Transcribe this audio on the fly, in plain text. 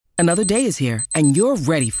Another day is here, and you're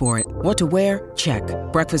ready for it. What to wear? Check.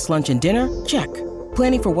 Breakfast, lunch, and dinner? Check.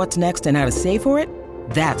 Planning for what's next and how to save for it?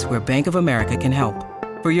 That's where Bank of America can help.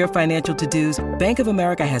 For your financial to-dos, Bank of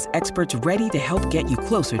America has experts ready to help get you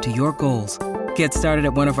closer to your goals. Get started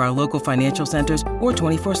at one of our local financial centers or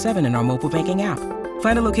 24/7 in our mobile banking app.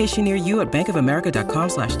 Find a location near you at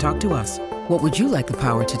bankofamerica.com/talktous. What would you like the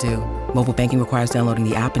power to do? Mobile banking requires downloading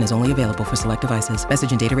the app and is only available for select devices.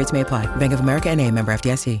 Message and data rates may apply. Bank of America N.A., member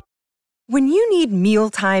FDIC. When you need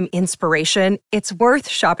mealtime inspiration, it's worth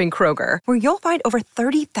shopping Kroger, where you'll find over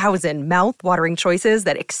 30,000 mouth-watering choices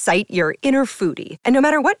that excite your inner foodie. And no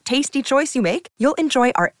matter what tasty choice you make, you'll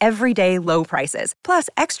enjoy our everyday low prices, plus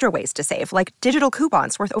extra ways to save, like digital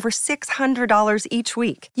coupons worth over $600 each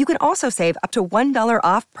week. You can also save up to $1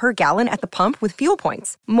 off per gallon at the pump with fuel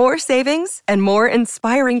points. More savings and more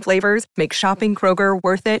inspiring flavors make shopping Kroger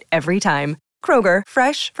worth it every time. Kroger,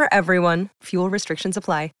 fresh for everyone. Fuel restrictions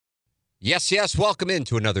apply. Yes, yes. Welcome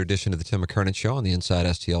into another edition of the Tim McKernan Show on the Inside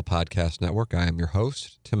STL Podcast Network. I am your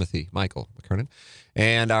host, Timothy Michael McKernan.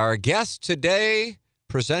 And our guest today,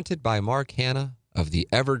 presented by Mark Hanna of the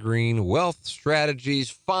Evergreen Wealth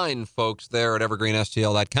Strategies, fine folks there at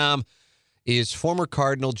evergreenstl.com, is former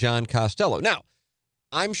Cardinal John Costello. Now,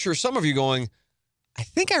 I'm sure some of you going, I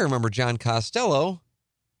think I remember John Costello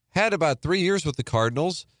had about 3 years with the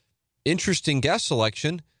Cardinals. Interesting guest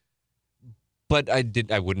selection. But I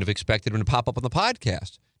wouldn't have expected him to pop up on the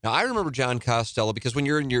podcast. Now, I remember John Costello because when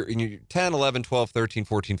you're in your 10, 11, 12, 13,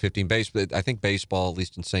 14, 15 base, I think baseball, at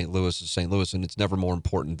least in St. Louis, is St. Louis, and it's never more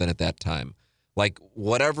important than at that time. Like,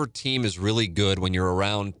 whatever team is really good when you're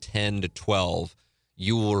around 10 to 12,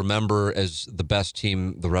 you will remember as the best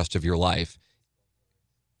team the rest of your life.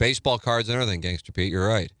 Baseball cards and everything, Gangster Pete, you're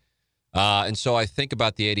right. And so I think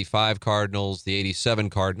about the 85 Cardinals, the 87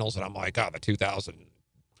 Cardinals, and I'm like, the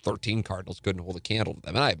 2013 Cardinals couldn't hold a candle to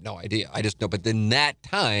them. And I have no idea. I just know. But then at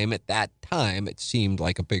that time, it seemed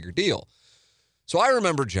like a bigger deal. So I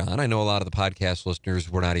remember John. I know a lot of the podcast listeners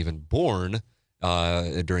were not even born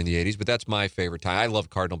during the 80s, but that's my favorite time. I love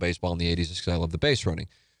Cardinal baseball in the 80s because I love the base running.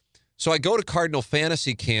 So I go to Cardinal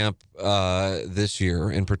Fantasy Camp this year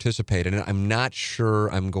and participate in it. I'm not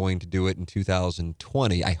sure I'm going to do it in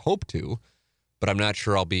 2020. I hope to, but I'm not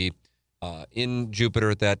sure I'll be in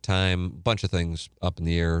Jupiter at that time. A bunch of things up in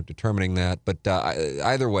the air determining that. But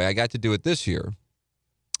either way, I got to do it this year.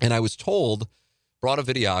 And I was told, brought a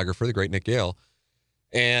videographer, the great Nick Gale,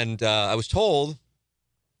 and I was told,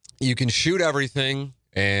 you can shoot everything,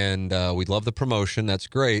 and we'd love the promotion. That's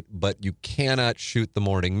great, but you cannot shoot the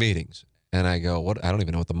morning meetings. And I go, what? I don't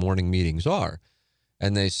even know what the morning meetings are.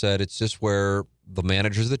 And they said it's just where the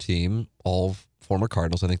managers of the team, all former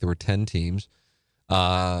Cardinals, I think there were 10 teams,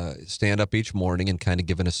 stand up each morning and kind of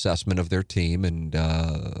give an assessment of their team and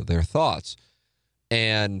their thoughts.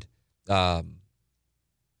 And the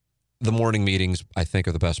morning meetings, I think,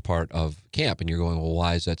 are the best part of camp. And you're going, well,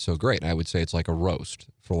 why is that so great? And I would say it's like a roast,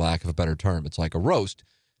 for lack of a better term. It's like a roast.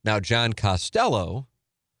 Now, John Costello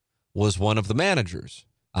was one of the managers.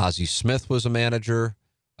 Ozzie Smith was a manager.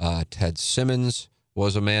 Ted Simmons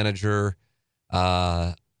was a manager.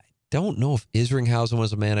 Don't know if Isringhausen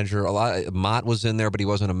was a manager. Mott was in there, but he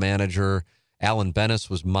wasn't a manager. Alan Bennis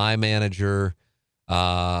was my manager.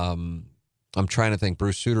 I'm trying to think.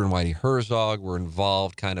 Bruce Sutter and Whitey Herzog were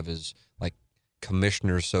involved kind of as like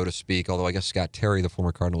commissioners, so to speak, although I guess Scott Terry, the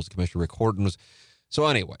former Cardinals commissioner, Rick Horton was. So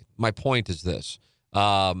anyway, my point is this.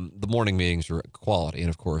 The morning meetings are quality, and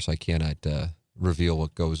of course I cannot reveal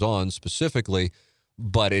what goes on specifically,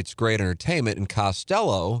 but it's great entertainment. And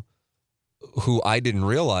Costello, who I didn't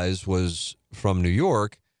realize was from New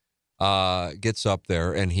York, gets up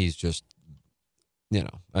there and he's just,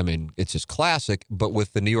 it's just classic, but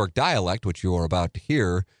with the New York dialect, which you are about to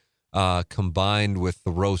hear, combined with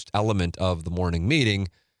the roast element of the morning meeting,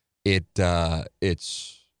 it's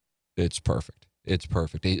perfect. It's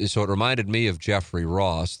perfect. So it reminded me of Jeffrey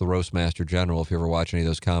Ross, the roast master general, if you ever watch any of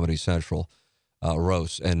those Comedy Central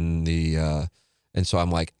roasts. And so I'm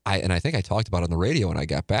like, I think I talked about it on the radio when I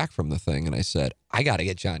got back from the thing, and I said, I got to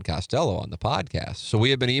get John Costello on the podcast. So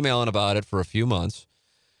we have been emailing about it for a few months.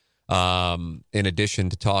 In addition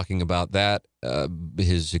to talking about that,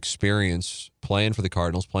 his experience playing for the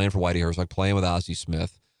Cardinals, playing for Whitey Herzog, playing with Ozzie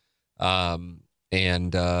Smith,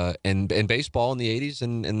 and baseball in the 80s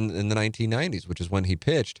and in the 1990s, which is when he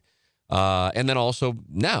pitched. And then also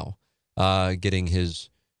now getting his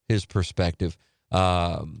perspective.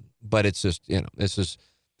 But it's just,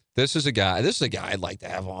 this is a guy I'd like to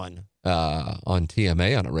have on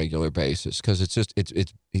TMA on a regular basis, because it's just,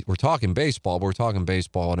 we're talking baseball, but we're talking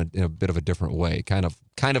baseball in a bit of a different way. Kind of,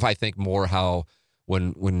 I think more how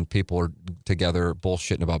when people are together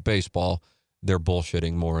bullshitting about baseball, they're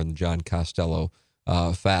bullshitting more in the John Costello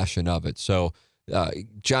fashion of it. So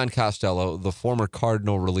John Costello, the former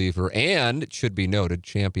Cardinal reliever, and it should be noted,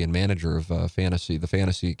 champion manager of the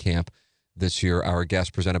fantasy camp this year, our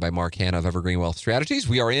guest, presented by Mark Hanna of Evergreen Wealth Strategies.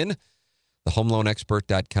 We are in the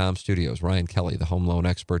HomeLoanExpert.com studios. Ryan Kelly, the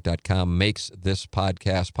HomeLoanExpert.com, makes this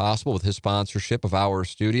podcast possible with his sponsorship of our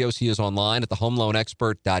studios. He is online at the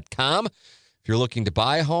HomeLoanExpert.com. If you're looking to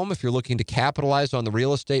buy a home, if you're looking to capitalize on the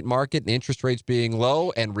real estate market and interest rates being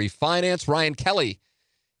low and refinance, Ryan Kelly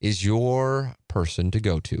is your person to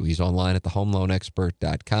go to. He's online at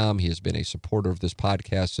thehomeloanexpert.com. He has been a supporter of this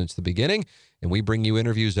podcast since the beginning, and we bring you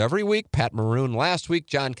interviews every week. Pat Maroon last week,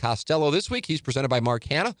 John Costello this week. He's presented by Mark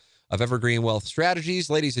Hanna of Evergreen Wealth Strategies.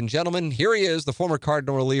 Ladies and gentlemen, here he is, the former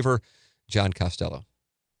Cardinal reliever, John Costello.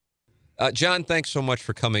 John, thanks so much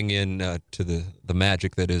for coming in to the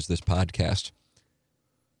magic that is this podcast.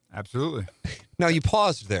 Absolutely. Now, you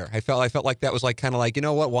paused there. I felt like that was like kind of like, you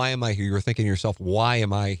know what? Why am I here? You were thinking to yourself, why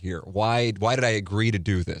am I here? Why did I agree to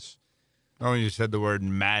do this? Oh, when you said the word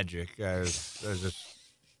magic, I was just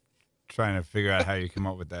trying to figure out how you come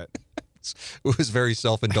up with that. It was a very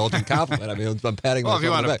self-indulgent compliment. I mean, I'm patting myself on the back. Well, if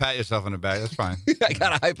you want to pat yourself on the back, that's fine. I got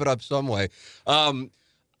to hype it up some way.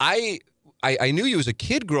 I knew you as a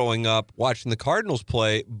kid growing up watching the Cardinals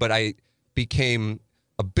play, but I became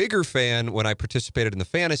a bigger fan when I participated in the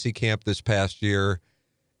fantasy camp this past year,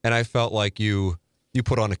 and I felt like you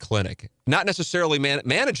put on a clinic. Not necessarily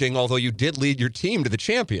managing, although you did lead your team to the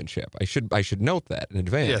championship. I should note that in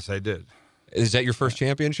advance. Yes, I did. Is that your first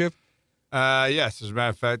championship? Yes. As a matter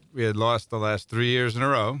of fact, we had lost the last 3 years in a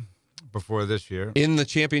row before this year. In the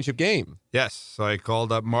championship game? Yes. So I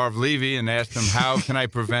called up Marv Levy and asked him, how can I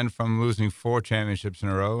prevent from losing 4 championships in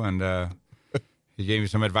a row? And he gave me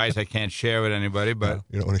some advice I can't share with anybody, but no,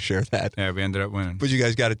 you don't want to share that. Yeah, we ended up winning. But you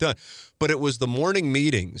guys got it done. But it was the morning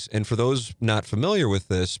meetings, and for those not familiar with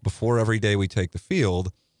this, before every day we take the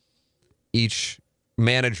field, each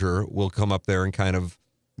manager will come up there and kind of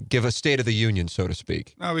give a state of the union, so to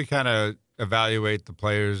speak. No, we kind of evaluate the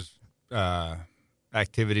players'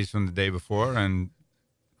 activities from the day before and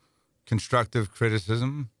constructive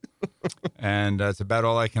criticism. And that's about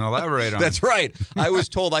all I can elaborate on. That's right. I was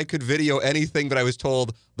told I could video anything, but I was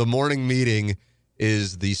told the morning meeting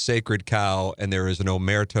is the sacred cow, and there is an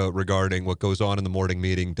omerta regarding what goes on in the morning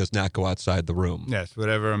meeting does not go outside the room. Yes,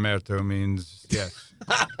 whatever omerta means, yes.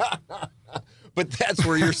 But that's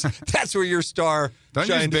where your star. Don't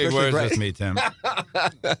use big words with me, Tim.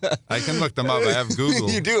 I can look them up. I have Google.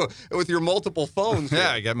 You do with your multiple phones.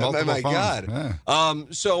 Yeah, I got multiple phones. Oh my God.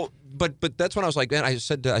 Yeah. But that's when I was like, man. I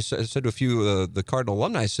said to a few of the Cardinal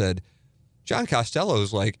alumni, I said, John Costello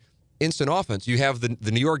is like instant offense. You have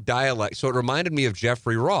the New York dialect, so it reminded me of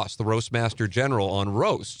Jeffrey Ross, the Roastmaster General on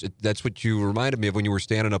Roast. That's what you reminded me of when you were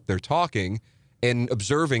standing up there talking and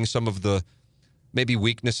observing some of the maybe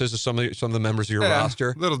weaknesses of some of the members of your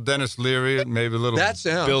roster. A little Dennis Leary, maybe a little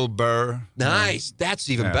Bill Burr. Nice. That's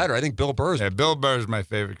even better. I think Bill Burr is. Yeah, Bill Burr is my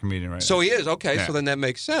favorite comedian right now. So he is. Okay, Yeah. so then that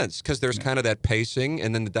makes sense because there's kind of that pacing.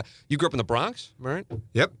 And then you grew up in the Bronx, right?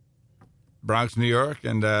 Yep. Bronx, New York.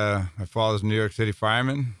 And my father's a New York City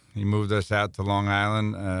fireman. He moved us out to Long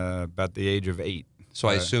Island about the age of 8. So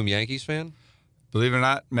I assume Yankees fan? Believe it or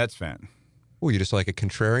not, Mets fan. Oh, you just like a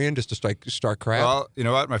contrarian, just to start crap? Well, you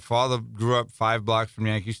know what? My father grew up 5 blocks from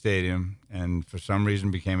Yankee Stadium and for some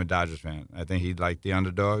reason became a Dodgers fan. I think he liked the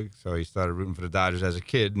underdog, so he started rooting for the Dodgers as a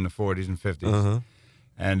kid in the 40s and 50s. Uh-huh.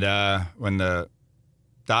 And when the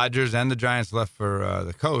Dodgers and the Giants left for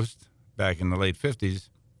the coast back in the late 50s,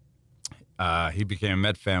 he became a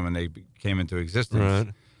Met fan when they came into existence.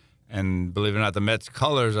 Right. And believe it or not, the Mets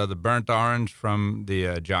colors are the burnt orange from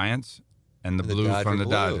the Giants and the blue from the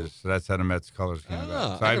Dodgers. So that's how the Mets colors came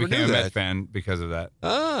about. So I became a Mets fan because of that.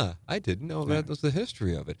 I didn't know that was the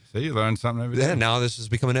history of it. So you learn something every day. Yeah, now this has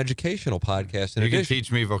become an educational podcast. You can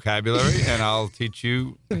teach me vocabulary, and I'll teach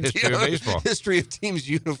you history of baseball. History of teams'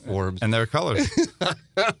 uniforms. And their colors.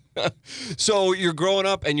 So you're growing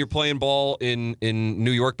up, and you're playing ball in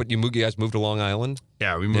New York, but you guys moved to Long Island?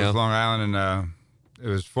 Yeah, we moved to Long Island, and it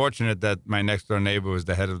was fortunate that my next-door neighbor was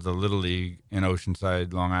the head of the Little League in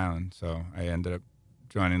Oceanside, Long Island. So I ended up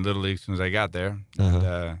joining Little League as soon as I got there. And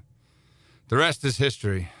the rest is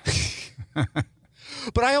history.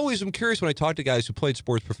 But I always am curious when I talk to guys who played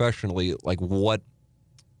sports professionally, like what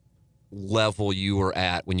level you were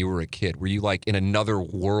at when you were a kid. Were you like in another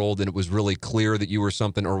world and it was really clear that you were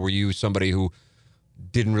something, or were you somebody who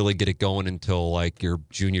didn't really get it going until like your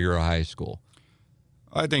junior year of high school?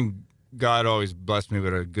 I think God always blessed me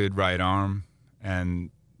with a good right arm,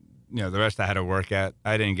 and the rest I had to work at.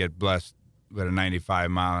 I didn't get blessed with a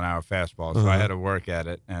 95-mile-an-hour fastball, so I had to work at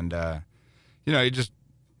it. And, you just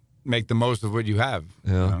make the most of what you have.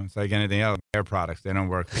 Yeah. It's like anything else. Hair products, they don't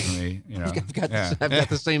work for me. I've got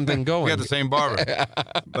the same thing going. We got the same barber.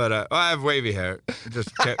 But I have wavy hair. It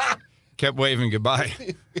just kept waving goodbye.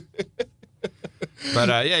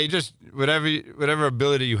 But, you just, whatever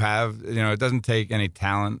ability you have, it doesn't take any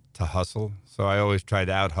talent to hustle. So I always try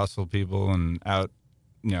to out-hustle people and I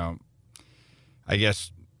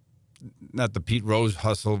guess not the Pete Rose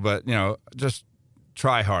hustle, but, just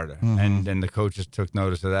try harder. Mm-hmm. And the coaches took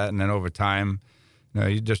notice of that. And then over time,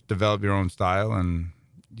 you just develop your own style and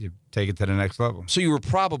you take it to the next level. So you were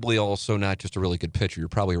probably also not just a really good pitcher. You're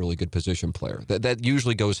probably a really good position player. That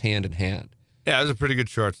usually goes hand in hand. Yeah, I was a pretty good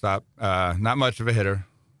shortstop. Not much of a hitter.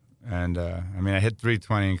 And, I hit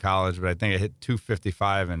 320 in college, but I think I hit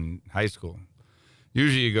 255 in high school.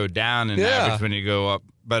 Usually you go down in average when you go up.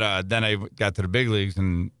 But then I got to the big leagues,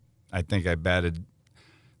 and I think I batted,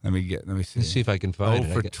 let me see. Let's see if I can find it.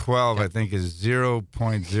 0 for 12, I think, is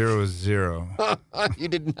 0.00. You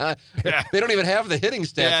did not. Yeah. They don't even have the hitting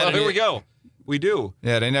stats. Yeah, here we go. We do.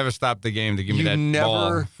 Yeah, they never stopped the game to give me that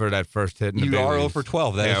ball for that first hit in the big leagues. You are 0 for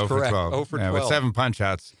 12. That is correct. 0 for 12. With 7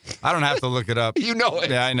 punch-outs. I don't have to look it up. You know it.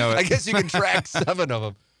 Yeah, I know it. I guess you can track 7 of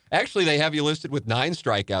them. Actually, they have you listed with 9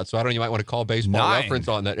 strikeouts, so I don't know, you might want to call Baseball Reference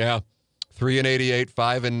on that. Yeah. 3 in 88,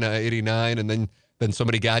 5 in 89, and then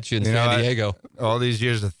somebody got you in San Diego. All these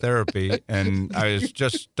years of therapy, and I was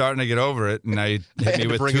just starting to get over it, and I hit me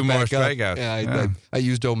with 2 more strikeouts. Yeah, I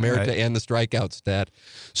used Omerta and the strikeout stat.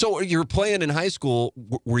 So you're playing in high school.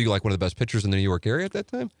 Were you like one of the best pitchers in the New York area at that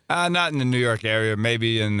time? Not in the New York area,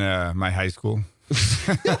 maybe in my high school.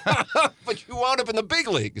 But you wound up in the big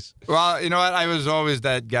leagues. Well, you know what? I was always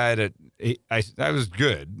that guy that I was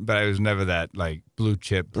good, but I was never that like blue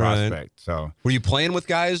chip prospect. Right. So were you playing with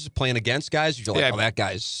guys, playing against guys? You're like, that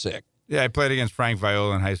guy's sick. Yeah, I played against Frank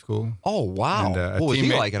Viola in high school. Oh wow! And, what was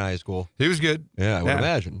he like in high school? He was good. Yeah, I would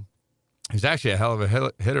imagine. He was actually a hell of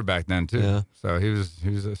a hitter back then too. Yeah. So he was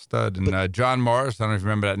a stud. And John Morris, I don't know if you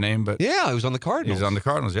remember that name, but yeah, he was on the Cardinals. He was on the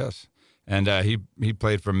Cardinals, yes. And he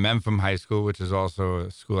played for Memphis High School, which is also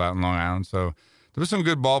a school out in Long Island. So there were some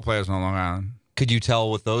good ball players on Long Island. Could you tell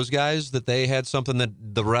with those guys that they had something that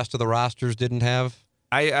the rest of the rosters didn't have?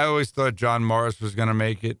 I always thought John Morris was going to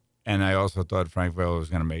make it, and I also thought Frank Viola was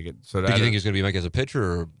going to make it. So did you think he was going to be like as a pitcher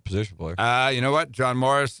or a position player? You know what? John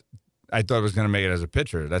Morris, I thought was going to make it as a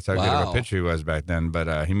pitcher. That's how good of a pitcher he was back then.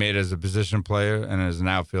 But he made it as a position player and as an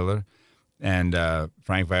outfielder. And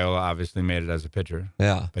Frank Viola obviously made it as a pitcher.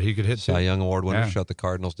 Yeah. But he could hit Cy Young Award winner, shut the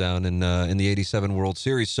Cardinals down in the 87 World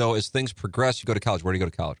Series. So as things progress, you go to college. Where do you go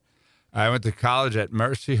to college? I went to college at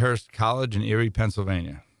Mercyhurst College in Erie,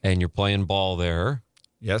 Pennsylvania. And you're playing ball there.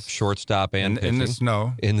 Yes. Shortstop and pitching. In the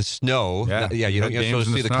snow. In the snow. Yeah. You don't get to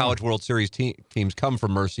see the College World Series teams come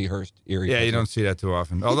from Mercyhurst, Erie. Yeah, you don't see that too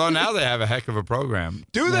often. Although now they have a heck of a program.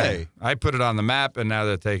 Do they? I put it on the map, and now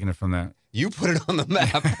they're taking it from there. You put it on the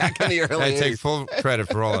map back in the early I take full credit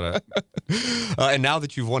for all of that. And now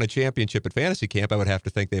that you've won a championship at Fantasy Camp, I would have to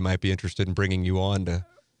think they might be interested in bringing you on to.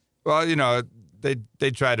 Well,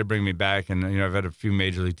 they tried to bring me back, and I've had a few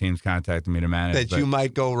major league teams contacting me to manage. You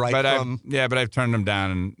might go but I've turned them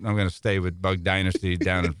down, and I'm going to stay with Bug Dynasty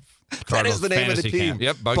down at That is the name Fantasy of the team. Camp.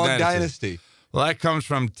 Yep, Bug Dynasty. Well, that comes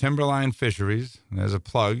from Timberline Fisheries. There's a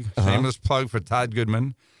plug, shameless plug for Todd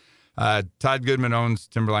Goodman. Todd Goodman owns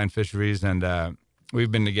Timberline Fisheries, and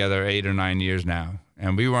we've been together 8 or 9 years now.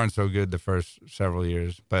 And we weren't so good the first several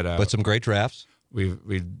years, but some great drafts.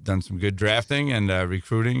 We've done some good drafting and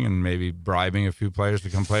recruiting, and maybe bribing a few players to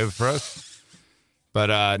come play for us.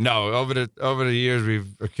 But no, over the years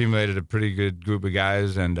we've accumulated a pretty good group of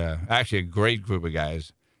guys, and actually a great group of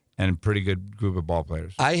guys, and a pretty good group of ball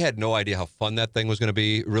players. I had no idea how fun that thing was going to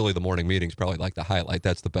be. Really, the morning meetings probably like the highlight.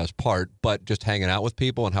 That's the best part. But just hanging out with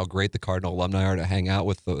people and how great the Cardinal alumni are to hang out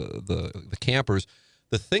with the campers.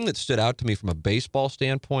 The thing that stood out to me from a baseball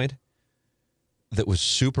standpoint that was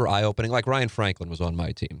super eye-opening, like Ryan Franklin was on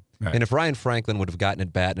my team. Right. And if Ryan Franklin would have gotten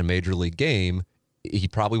at bat in a major league game, he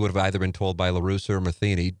probably would have either been told by La Russa or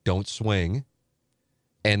Matheny, don't swing.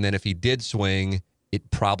 And then if he did swing,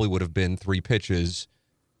 it probably would have been 3 pitches,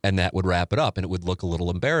 and that would wrap it up, and it would look a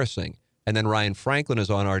little embarrassing. And then Ryan Franklin is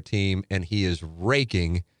on our team, and he is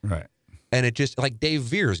raking. Right. And it just, like Dave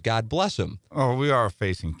Veers, God bless him. Oh, we are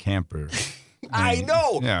facing campers. I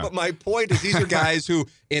know, but my point is these are guys who,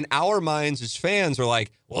 in our minds as fans, are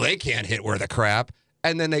like, well, they can't hit worth a crap.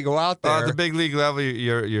 And then they go out there. At the big league level,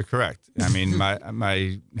 you're correct. I mean,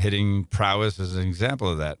 my hitting prowess is an example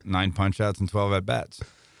of that. 9 punch-outs and 12 at-bats.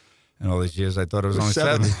 And all these years, I thought it was only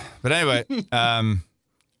 7. But anyway,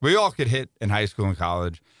 we all could hit in high school and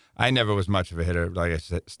college. I never was much of a hitter, like I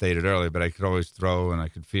stated earlier, but I could always throw and I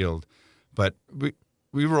could field. But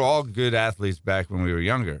we were all good athletes back when we were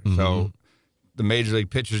younger. Mm-hmm. So the major league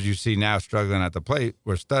pitchers you see now struggling at the plate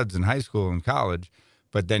were studs in high school and college,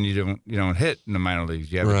 but then you don't hit in the minor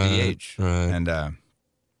leagues. You have a DH. Right. And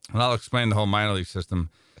I'll explain the whole minor league system.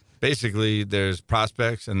 Basically, there's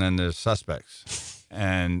prospects and then there's suspects.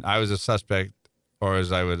 And I was a suspect, or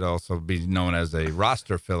as I would also be known as a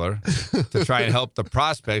roster filler, to try and help the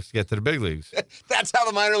prospects get to the big leagues. That's how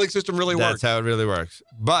the minor league system really works. That's how it really works.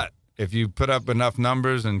 But if you put up enough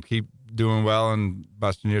numbers and keep doing well and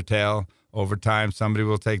busting your tail, over time somebody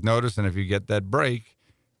will take notice. And if you get that break,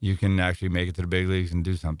 you can actually make it to the big leagues and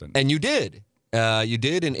do something. And you did. You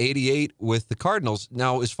did in '88 with the Cardinals.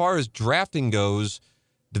 Now, as far as drafting goes,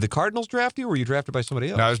 did the Cardinals draft you, or were you drafted by somebody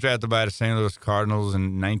else? No, I was drafted by the St. Louis Cardinals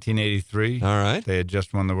in 1983. All right. They had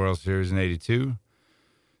just won the World Series in '82.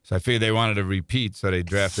 So I figured they wanted to repeat, so they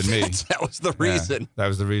drafted me. That was the reason. Yeah, that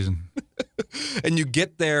was the reason. And you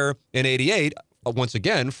get there in '88, once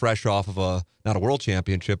again, fresh off of not a world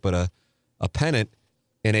championship, but a pennant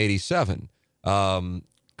in '87.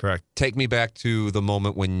 Correct. Take me back to the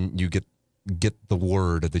moment when you get the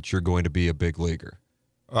word that you're going to be a big leaguer.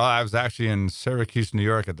 Well, I was actually in Syracuse, New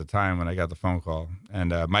York at the time when I got the phone call.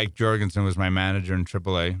 And Mike Jorgensen was my manager in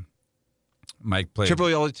AAA. Mike played.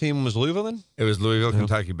 AAA team was Louisville then? It was Louisville,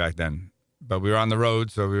 Kentucky back then. But we were on the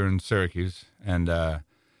road, so we were in Syracuse. And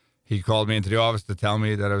he called me into the office to tell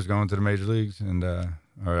me that I was going to the major leagues, and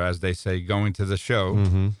or as they say, going to the show.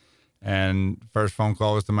 Mm-hmm. And first phone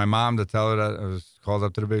call was to my mom to tell her that I was called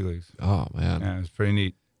up to the big leagues. Oh, man. Yeah, it was pretty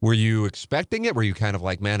neat. Were you expecting it? Were you kind of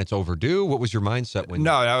like, man, it's overdue? What was your mindset when?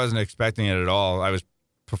 No, I wasn't expecting it at all. I was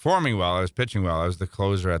performing well. I was pitching well. I was the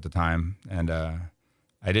closer at the time. And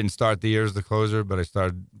I didn't start the year as the closer, but I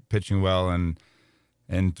started pitching well. And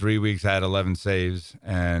in 3 weeks, I had 11 saves.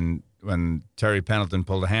 And when Terry Pendleton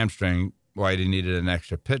pulled a hamstring, Whitey needed an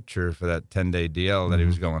extra pitcher for that 10-day DL that he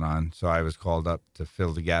was going on. So I was called up to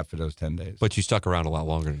fill the gap for those 10 days. But you stuck around a lot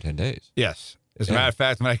longer than 10 days. Yes. As a matter of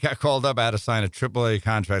fact, when I got called up, I had to sign a AAA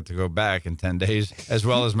contract to go back in 10 days, as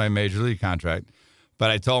well as my major league contract. But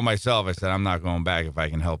I told myself, I said, I'm not going back if I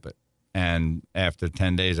can help it. And after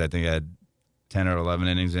 10 days, I think I had 10 or 11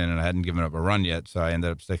 innings in, and I hadn't given up a run yet, so I ended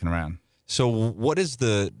up sticking around. So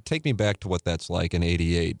take me back to what that's like in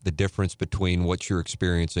 '88, the difference between what you're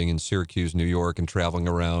experiencing in Syracuse, New York, and traveling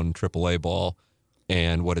around AAA ball,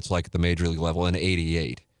 and what it's like at the major league level in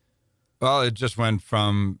 '88. Well, it just went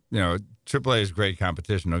from, AAA is great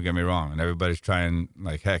competition, don't get me wrong, and everybody's trying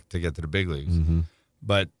like heck to get to the big leagues. Mm-hmm.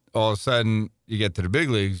 But all of a sudden, you get to the big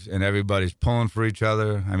leagues, and everybody's pulling for each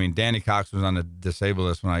other. I mean, Danny Cox was on the disabled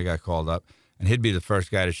list when I got called up, and he'd be the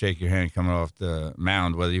first guy to shake your hand coming off the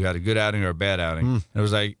mound, whether you had a good outing or a bad outing. It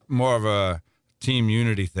was like more of a team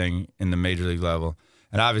unity thing in the major league level.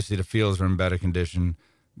 And obviously, the fields were in better condition.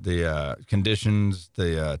 The conditions,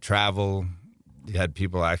 the travel, you had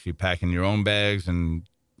people actually packing your own bags and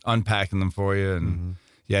unpacking them for you, and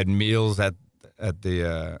you had meals at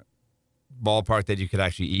the ballpark that you could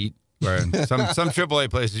actually eat. Where in some AAA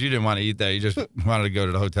places you didn't want to eat there, you just wanted to go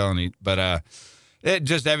to the hotel and eat. But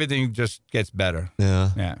everything just gets better. Yeah.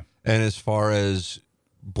 And as far as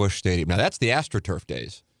Busch Stadium, now that's the AstroTurf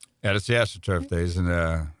days. Yeah, that's the AstroTurf days, and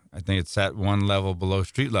I think it sat one level below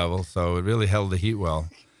street level, so it really held the heat well.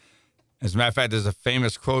 As a matter of fact, there's a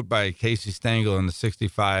famous quote by Casey Stengel in the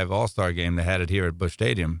 '65 All-Star game. They had it here at Busch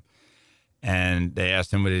Stadium, and they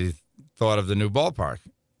asked him what he thought of the new ballpark.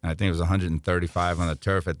 And I think it was 135 on the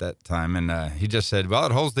turf at that time, and he just said, well,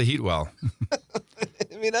 it holds the heat well.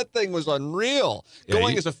 I mean, that thing was unreal.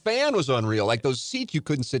 Going as a fan was unreal. Like those seats, you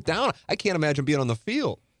couldn't sit down. I can't imagine being on the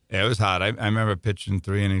field. Yeah, it was hot. I remember pitching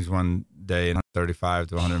 3 innings one day, 35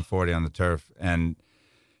 to 140 on the turf, and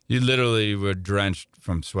you literally were drenched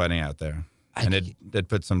from sweating out there. And they'd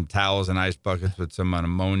put some towels and ice buckets with some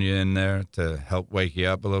ammonia in there to help wake you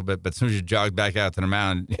up a little bit. But as soon as you jogged back out to the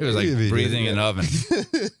mound, it was like breathing in an oven.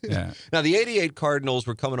 Yeah. Now, the '88 Cardinals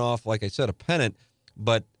were coming off, like I said, a pennant,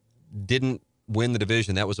 but didn't win the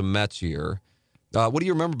division. That was a Mets year. What do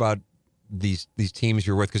you remember about these teams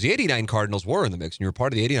you're with? Because the '89 Cardinals were in the mix, and you were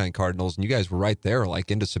part of the '89 Cardinals, and you guys were right there, like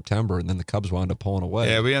into September, and then the Cubs wound up pulling away.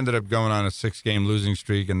 Yeah, we ended up going on a 6-game losing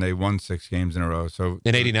streak, and they won 6 games in a row. So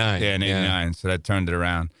in '89, yeah, in '89, so that turned it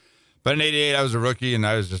around. But in '88, I was a rookie, and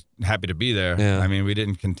I was just happy to be there. Yeah. I mean, we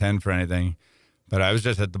didn't contend for anything, but I was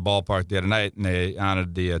just at the ballpark the other night, and they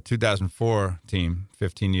honored the 2004 team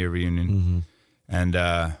 15-year reunion,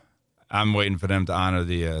 and I'm waiting for them to honor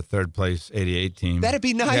the third place '88 team. That'd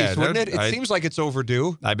be nice, wouldn't it? It seems like it's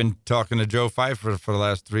overdue. I've been talking to Joe Pfeiffer for the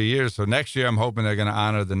last 3 years, so next year I'm hoping they're going to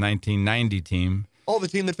honor the 1990 team. Oh, the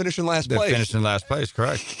team that finished in last That place. finished in last place,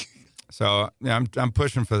 correct. So yeah, I'm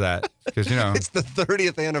pushing for that because It's the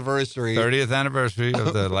 30th anniversary. 30th anniversary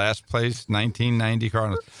of the last place 1990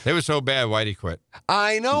 Cardinals. They were so bad, Whitey quit.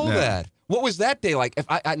 I know Yeah. that. What was that day like?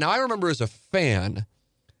 Now I remember as a fan,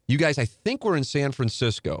 you guys I think were in San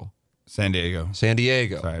Francisco. San Diego. San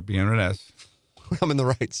Diego. Sorry, beginning with an S. I'm in the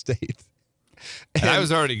right state. And I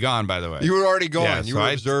was already gone, by the way. You were already gone. Yeah, you so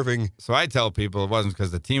were observing. So I tell people it wasn't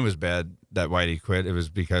because the team was bad that Whitey quit. It was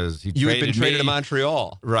because You had been traded to me.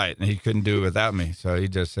 Montreal. Right, and he couldn't do it without me. So he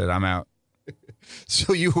just said, I'm out.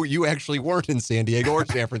 So you actually weren't in San Diego or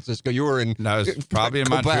San Francisco. You were in. And I was probably in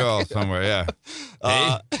Quebec. Montreal somewhere,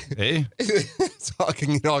 yeah. Hey?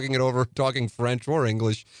 talking French or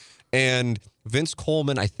English. And Vince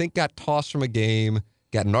Coleman, I think, got tossed from a game,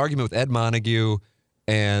 got in an argument with Ed Montague,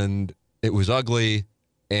 and it was ugly.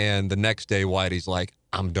 And the next day, Whitey's like,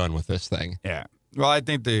 I'm done with this thing. Yeah. Well, I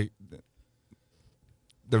think the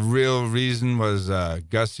real reason was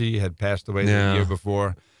Gussie had passed away the year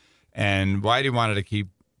before, and Whitey wanted to keep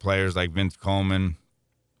players like Vince Coleman,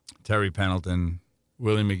 Terry Pendleton,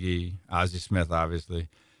 Willie McGee, Ozzie Smith, obviously,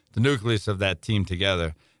 the nucleus of that team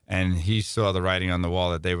together. And he saw the writing on the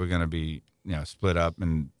wall that they were going to be, split up,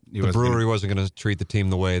 and The brewery wasn't going to treat the team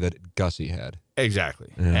the way that Gussie had.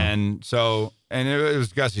 Exactly. Yeah. And so, it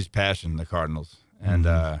was Gussie's passion, the Cardinals. And,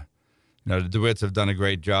 the DeWitts have done a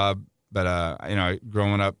great job. But,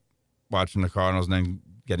 growing up, watching the Cardinals and then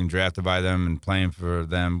getting drafted by them and playing for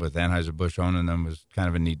them with Anheuser-Busch owning them was kind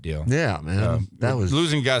of a neat deal. Yeah, man. So, that was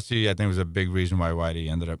losing Gussie, I think, was a big reason why Whitey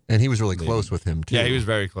ended up. And he was really leaving. close with him, too. Yeah, he was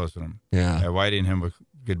very close with him. Yeah. Whitey and him were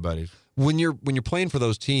good buddies. When you're playing for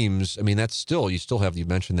those teams, I mean, you still have, you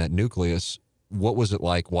mentioned that nucleus. What was it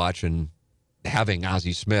like having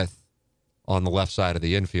Ozzie Smith on the left side of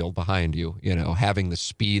the infield behind you, having the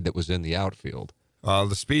speed that was in the outfield? Well,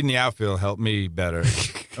 the speed in the outfield helped me better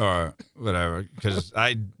or whatever, because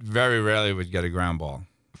I very rarely would get a ground ball.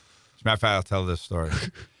 As a matter of fact, I'll tell this story.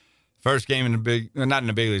 First game not in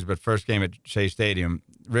the big leagues, but first game at Shea Stadium,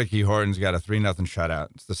 Ricky Horton's got a 3-0 shutout.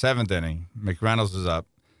 It's the 7th inning. McReynolds is up,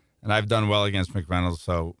 and I've done well against McReynolds,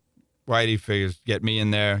 so Whitey figures get me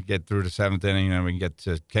in there, get through the 7th inning, and then we can get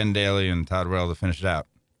to Ken Daly and Todd Rell to finish it out.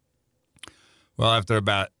 Well, after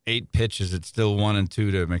about 8 pitches, it's still 1-2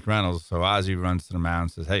 to McReynolds, so Ozzie runs to the mound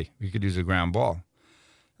and says, hey, we could use a ground ball.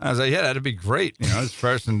 And I was like, yeah, that'd be great. It's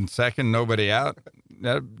first and second, nobody out.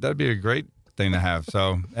 That'd be a great thing to have.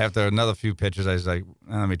 So after another few pitches, I was like,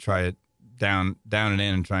 let me try it down and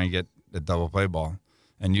in and try and get the double play ball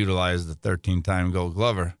and utilize the 13-time Gold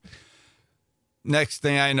Glover. Next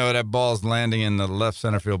thing I know, that ball's landing in the left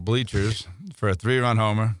center field bleachers for a 3-run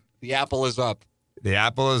homer. The apple is up. The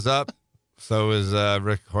apple is up. So is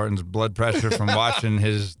Rick Horton's blood pressure from watching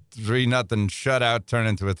his 3-0 shutout turn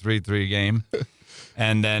into a 3-3 game.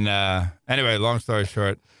 And then, anyway, long story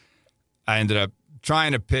short, I ended up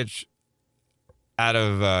trying to pitch out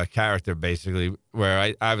of character, basically,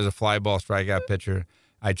 where I was a fly ball strikeout pitcher.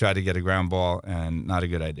 I tried to get a ground ball, and not a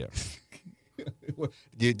good idea.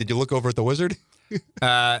 Did you look over at the wizard?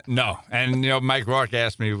 No. And, Mike Rourke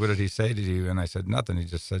asked me, what did he say to you? And I said, nothing. He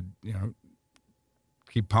just said,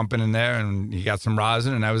 keep pumping in there, and he got some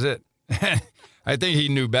rosin, and that was it. I think he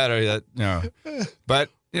knew better that, but,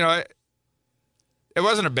 it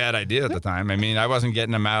wasn't a bad idea at the time. I mean, I wasn't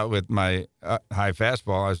getting him out with my high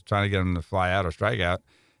fastball. I was trying to get him to fly out or strike out,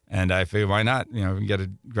 and I figured, why not? We can get a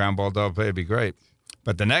ground ball double play, it'd be great.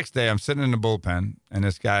 But the next day, I'm sitting in the bullpen, and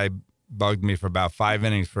this guy bugged me for about 5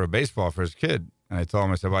 innings for a baseball for his kid. And I told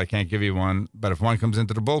him, I said, well, I can't give you one, but if one comes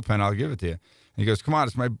into the bullpen, I'll give it to you. And he goes, come on,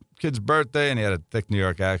 it's my kid's birthday. And he had a thick New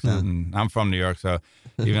York accent. And I'm from New York, so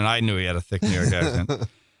even I knew he had a thick New York accent.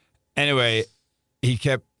 Anyway, he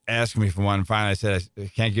kept asking me for one. Finally, I said, I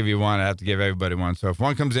can't give you one. I have to give everybody one. So if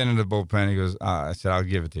one comes in the bullpen, he goes, I said, I'll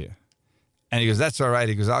give it to you. And he goes, that's all right.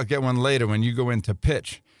 He goes, I'll get one later when you go in to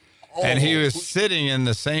pitch. And he was sitting in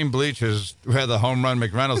the same bleachers where the home run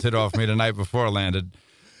McReynolds hit off me the night before landed.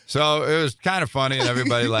 So it was kind of funny, and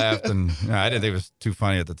everybody laughed. And I didn't think it was too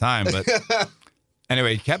funny at the time. But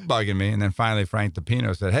anyway, he kept bugging me. And then finally, Frank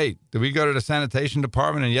DePino said, hey, did we go to the sanitation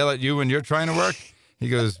department and yell at you when you're trying to work? He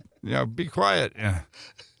goes, be quiet. Yeah.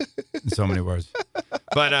 In so many words.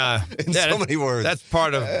 But so many words. That's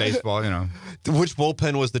part of baseball, Which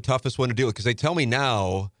bullpen was the toughest one to deal with? Because they tell me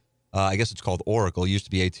now, I guess it's called Oracle. It used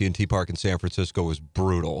to be AT&T Park in San Francisco. Is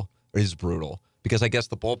brutal. Because I guess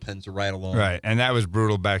the bullpens are right along. Right, and that was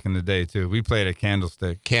brutal back in the day, too. We played at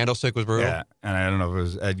Candlestick. Candlestick was brutal? Yeah, and I don't know if it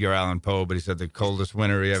was Edgar Allan Poe, but he said the coldest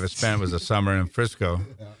winter he ever spent was a summer in Frisco.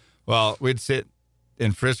 Yeah. Well, we'd sit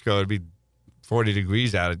in Frisco. It'd be 40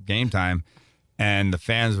 degrees out at game time, and the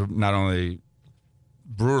fans were not only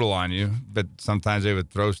brutal on you, but sometimes they would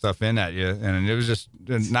throw stuff in at you, and it was just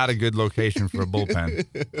not a good location for a bullpen.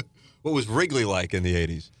 What was Wrigley like in the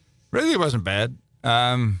 80s? Wrigley wasn't bad.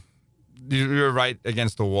 You were right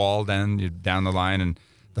against the wall, then you're down the line, and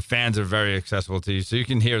the fans are very accessible to you, so you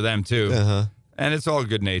can hear them too. Uh-huh. And it's all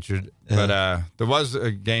good-natured. But there was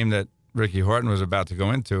a game that Ricky Horton was about to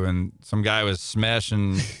go into, and some guy was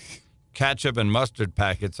smashing ketchup and mustard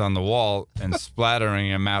packets on the wall and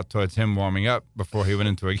splattering them out towards him warming up before he went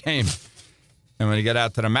into a game. And when he got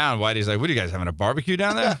out to the mound, Whitey's like, what are you guys, having a barbecue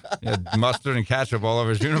down there? He had mustard and ketchup all over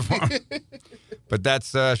his uniform. But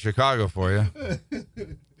that's Chicago for you.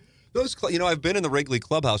 I've been in the Wrigley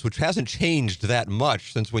clubhouse, which hasn't changed that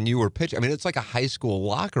much since when you were pitching. I mean, it's like a high school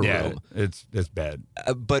locker room. Yeah, it's bad.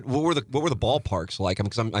 But what were the ballparks like?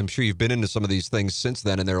 Because I'm sure you've been into some of these things since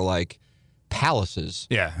then, and they're like palaces.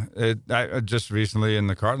 Yeah, I just recently in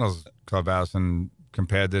the Cardinals clubhouse, and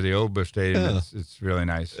compared to the old Busch Stadium, it's really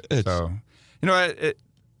nice. So,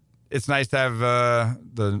 it's nice to have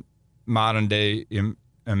the modern day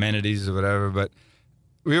amenities or whatever, but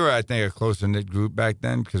we were, I think, a closer-knit group back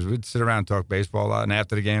then because we'd sit around and talk baseball a lot, and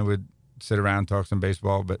after the game, we'd sit around and talk some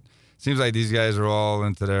baseball. But it seems like these guys are all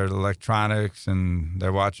into their electronics, and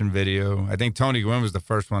they're watching video. I think Tony Gwynn was the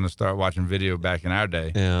first one to start watching video back in our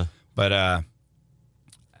day. Yeah. But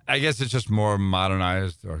I guess it's just more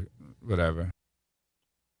modernized or whatever.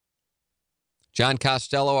 John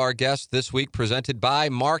Costello, our guest this week, presented by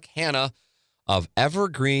Mark Hanna of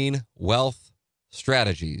Evergreen Wealth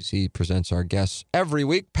Strategies. He presents our guests every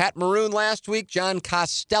week. Pat Maroon last week, John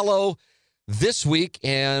Costello this week.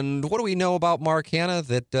 And what do we know about Mark Hanna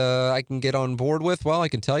that I can get on board with? Well, I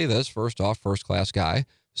can tell you this. First off, first-class guy.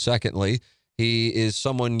 Secondly, he is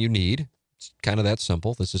someone you need. It's kind of that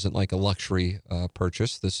simple. This isn't like a luxury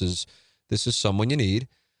purchase. This is someone you need.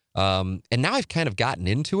 And now I've kind of gotten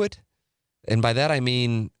into it. And by that I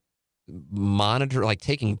mean monitor, like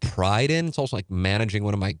taking pride in. It's also like managing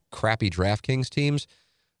one of my crappy DraftKings teams.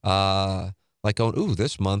 Like going, ooh,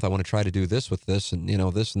 this month I want to try to do this with this, and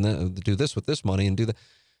this and that, do this with this money, and do that.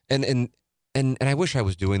 And I wish I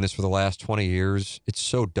was doing this for the last 20 years. It's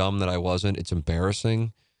so dumb that I wasn't. It's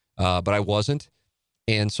embarrassing, but I wasn't.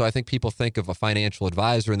 And so I think people think of a financial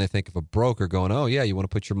advisor and they think of a broker going, oh yeah, you want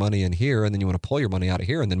to put your money in here, and then you want to pull your money out of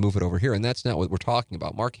here and then move it over here. And that's not what we're talking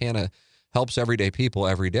about. Mark Hanna helps everyday people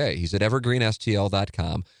every day. He's at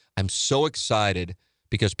evergreenstl.com. I'm so excited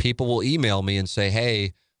because people will email me and say,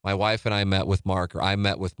 hey, my wife and I met with Mark, or I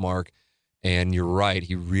met with Mark, and you're right,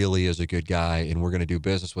 he really is a good guy, and we're going to do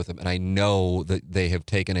business with him. And I know that they have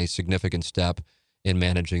taken a significant step in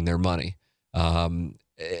managing their money. And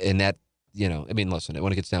that, listen,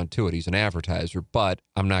 when it gets down to it, he's an advertiser, but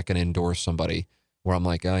I'm not going to endorse somebody where I'm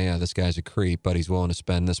like, oh, yeah, this guy's a creep, but he's willing to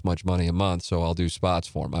spend this much money a month, so I'll do spots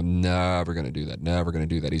for him. I'm never going to do that. Never going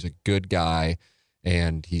to do that. He's a good guy,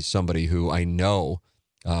 and he's somebody who I know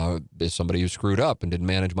is somebody who screwed up and didn't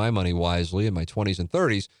manage my money wisely in my 20s and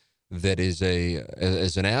 30s. That is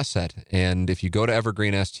an asset. And if you go to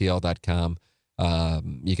evergreenstl.com,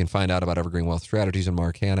 you can find out about Evergreen Wealth Strategies and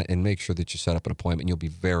Mark Hanna, and make sure that you set up an appointment. You'll be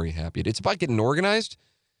very happy. It's about getting organized,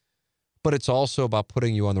 but it's also about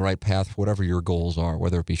putting you on the right path for whatever your goals are,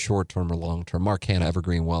 whether it be short-term or long-term. Mark Hanna,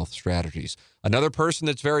 Evergreen Wealth Strategies. Another person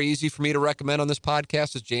that's very easy for me to recommend on this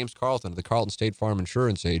podcast is James Carlton of the Carlton State Farm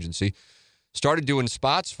Insurance Agency. Started doing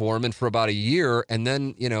spots for him, and for about a year, and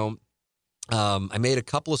then, I made a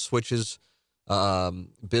couple of switches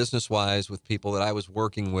business-wise with people that I was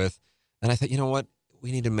working with, and I thought, you know what?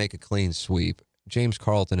 We need to make a clean sweep. James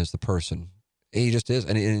Carlton is the person. He just is,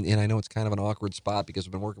 and I know it's kind of an awkward spot because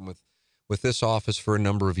I've been working with this office for a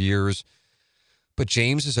number of years. But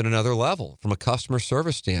James is at another level from a customer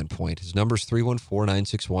service standpoint. His number is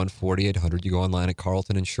 314-961-4800. You go online at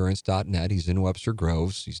carltoninsurance.net. He's in Webster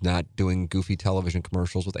Groves. He's not doing goofy television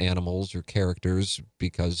commercials with animals or characters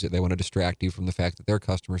because they want to distract you from the fact that their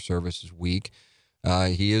customer service is weak.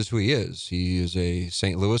 He is who he is. He is a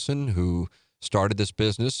St. Louisan who started this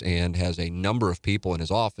business and has a number of people in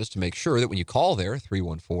his office to make sure that when you call there,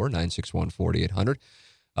 314-961-4800,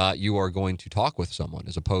 you are going to talk with someone,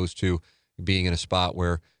 as opposed to being in a spot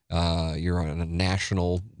where you're in a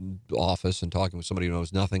national office and talking with somebody who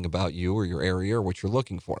knows nothing about you or your area or what you're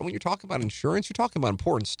looking for. And when you're talking about insurance, you're talking about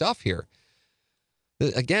important stuff here.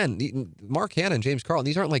 Again, Mark Hanna and James Carlton,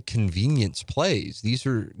 these aren't like convenience plays. These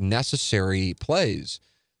are necessary plays.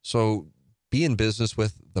 So be in business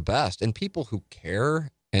with the best. And people who care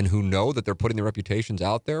and who know that they're putting their reputations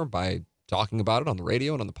out there by talking about it on the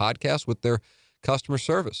radio and on the podcast with their customer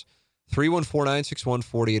service.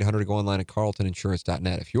 314-961-4800. Go online at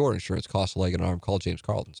carltoninsurance.net. If your insurance costs a leg and an arm, call James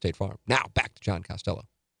Carlton, State Farm. Now, back to John Costello.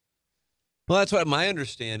 Well, that's what my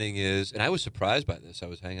understanding is, and I was surprised by this. I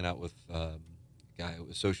was hanging out with a guy who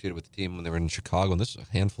was associated with the team when they were in Chicago, and this was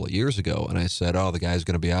a handful of years ago, and I said, oh, the guy's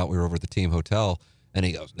going to be out. We were over at the team hotel, and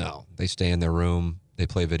he goes, no, they stay in their room. They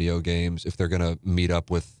play video games. If they're going to meet up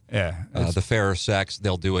with the fairer sex,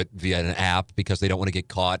 they'll do it via an app because they don't want to get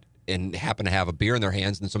caught and happen to have a beer in their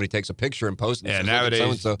hands, and somebody takes a picture and posts it. Yeah,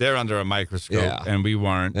 nowadays they're under a microscope, and we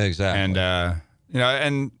weren't. Exactly. And,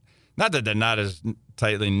 and not that they're not as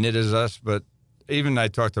tightly knit as us, but even I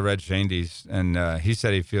talked to Red Shandies, and he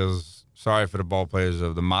said he feels sorry for the ball players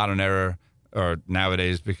of the modern era or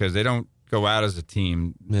nowadays because they don't go out as a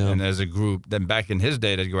team and as a group. Then back in his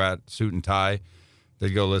day, they'd go out suit and tie.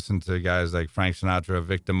 They'd go listen to guys like Frank Sinatra,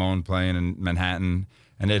 Vic Damone playing in Manhattan,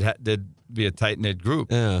 and they'd be a tight-knit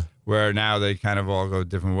group. Yeah. Where now they kind of all go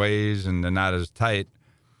different ways and they're not as tight.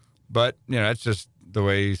 But, that's just the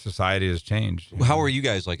way society has changed. How were you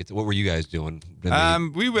guys like? What were you guys doing?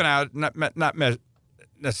 We went out, not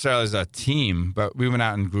necessarily as a team, but we went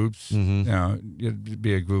out in groups. Mm-hmm. You'd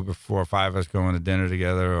be a group of 4 or 5 of us going to dinner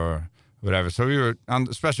together or whatever. So we were,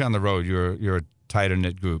 especially on the road, you're a tighter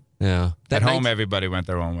knit group. Yeah. At home, everybody went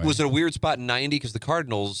their own way. Was it a weird spot in '90 because the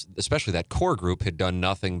Cardinals, especially that core group, had done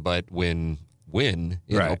nothing but win,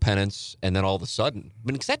 pennants, and then all of a sudden,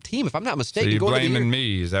 because that team, if I'm not mistaken, so you're blaming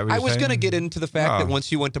me? Is that what you're saying? I was going to get into the fact that once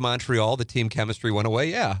you went to Montreal, the team chemistry went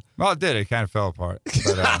away. Yeah. Well, it did. It kind of fell apart.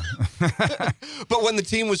 But, but when the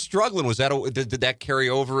team was struggling, did that carry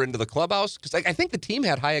over into the clubhouse? Because I think the team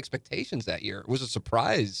had high expectations that year. It was a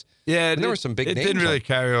surprise. Yeah, there were some big names. It didn't really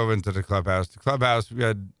carry over into the clubhouse. The clubhouse, we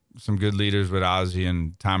had some good leaders with Ozzie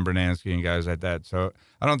and Tom Bernansky and guys like that. So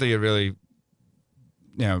I don't think it really,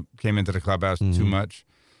 came into the clubhouse too much.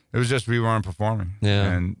 It was just we weren't performing.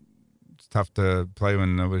 Yeah. And it's tough to play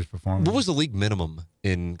when nobody's performing. What was the league minimum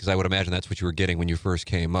because I would imagine that's what you were getting when you first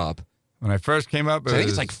came up. When I first came up, I think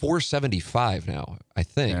it's like $475 now, I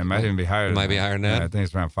think. Yeah, it might even be higher. It might be higher than that? Yeah, I think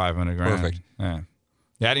it's around $500,000. Perfect. Yeah,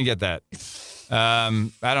 I didn't get that. I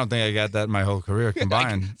don't think I got that in my whole career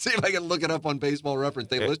combined. See if I can look it up on Baseball Reference.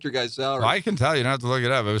 They list your guys' salary. Well, I can tell you. You don't have to look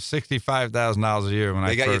it up. It was $65,000 a year when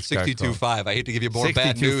I first got called. They got you at $62,500. I hate to give you more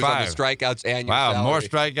bad news on the strikeouts and your salary. Wow, more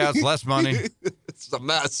strikeouts, less money. It's a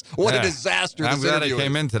mess. What a disaster I'm glad I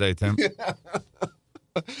came in today, Tim.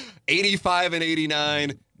 85 and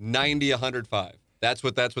 89, 90, 105. That's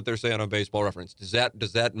what they're saying on Baseball Reference. Does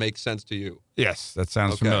that make sense to you? Yes, that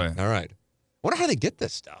sounds familiar. All right. I wonder how they get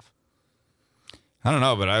this stuff. I don't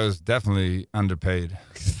know, but I was definitely underpaid.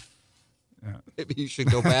 Yeah. Maybe you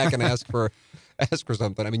should go back and ask for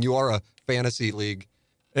something. I mean, you are a fantasy league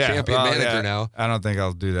champion manager now. I don't think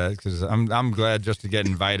I'll do that because I'm glad just to get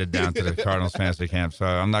invited down to the Cardinals fantasy camp. So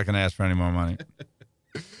I'm not going to ask for any more money.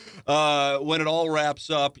 When it all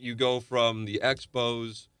wraps up, you go from the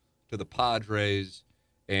Expos to the Padres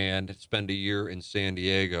and spend a year in San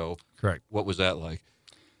Diego. Correct. What was that like?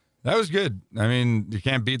 That was good. I mean, you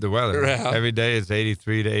can't beat the weather. Yeah. Every day it's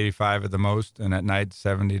 83 to 85 at the most, and at night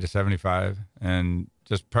 70 to 75, and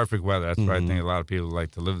just perfect weather. That's why I think a lot of people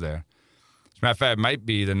like to live there. As a matter of fact, it might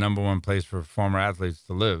be the number one place for former athletes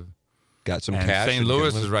to live. Got some cash. St.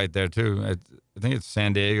 Louis is right there, too. I think it's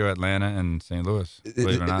San Diego, Atlanta, and St. Louis,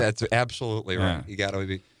 believe it or not. That's absolutely right. Yeah. You got to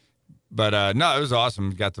be. But, no, it was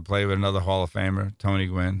awesome. Got to play with another Hall of Famer, Tony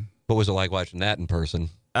Gwynn. What was it like watching that in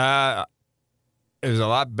person? It was a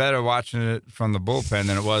lot better watching it from the bullpen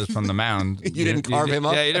than it was from the mound. You didn't carve him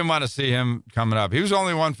up? Yeah, you didn't want to see him coming up. He was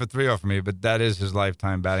only 1 for 3 off me, but that is his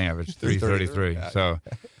lifetime batting average, 333. So,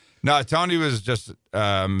 no, Tony was just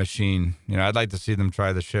a machine. I'd like to see them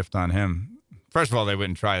try the shift on him. First of all, they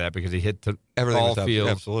wouldn't try that because he hit to all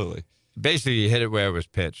fields. Absolutely. Basically, he hit it where it was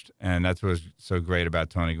pitched, and that's what was so great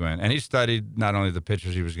about Tony Gwynn. And he studied not only the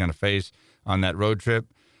pitchers he was going to face on that road trip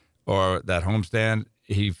or that homestand,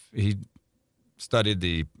 he studied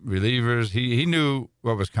the relievers. He knew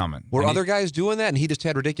what was coming. Were other guys doing that, and he just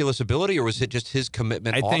had ridiculous ability, or was it just his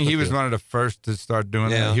commitment? I think he was one of the first to start doing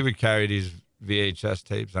that. He would carry these VHS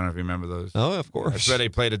tapes. I don't know if you remember those. Oh, of course. That's where they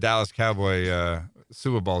played the Dallas Cowboy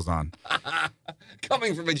Super Bowls on.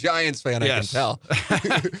 Coming from a Giants fan, yes. I can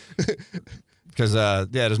tell. Because,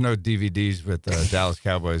 there's no DVDs with Dallas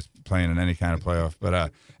Cowboys playing in any kind of playoff.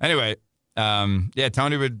 But anyway,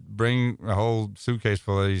 Tony would bring a whole suitcase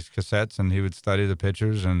full of these cassettes, and he would study the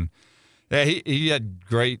pitchers. And, he had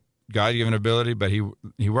great God-given ability, but he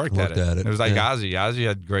worked at it. It was like Ozzie. Ozzie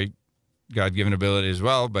had great God-given ability as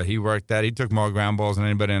well, but he worked that. He took more ground balls than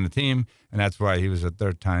anybody on the team, and that's why he was a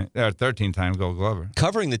 13-time Gold Glover.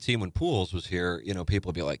 Covering the team when Pujols was here, people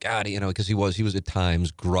would be like, God, because he was at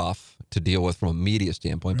times gruff to deal with from a media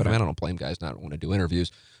standpoint. But I don't blame guys not want to do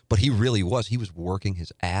interviews. But he really was. He was working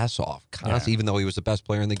his ass off constantly, even though he was the best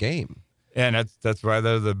player in the game. And that's why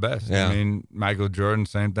they're the best. Yeah. I mean, Michael Jordan,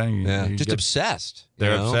 same thing. Yeah, just obsessed.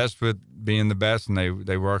 They're obsessed with being the best, and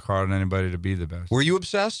they work hard on anybody to be the best. Were you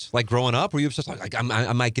obsessed? Like growing up, were you obsessed? Like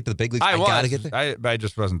I might get to the big leagues. I gotta get there. I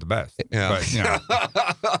just wasn't the best. Yeah. But, you know,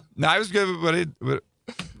 no, I was good at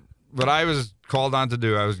what I was called on to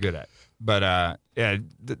do. I was good at. But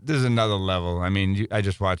there's another level. I mean, I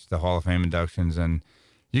just watched the Hall of Fame inductions, and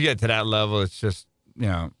you get to that level, it's just, you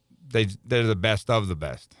know, they're the best of the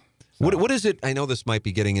best. So. What is it? I know this might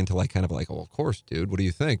be getting into like kind of like, oh, of course, dude. What do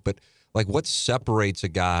you think? But like, what separates a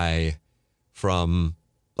guy from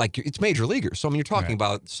like it's major leaguers? So I mean, you're talking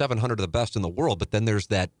about 700 of the best in the world, but then there's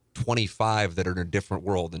that 25 that are in a different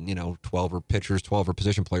world, and 12 are pitchers, 12 are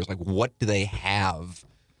position players. Like, what do they have?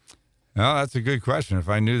 Well, that's a good question. If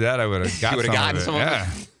I knew that, I would have got some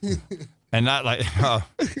of it. And not like,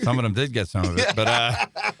 some of them did get some of it, but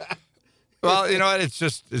well, you know what? It's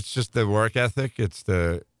just the work ethic.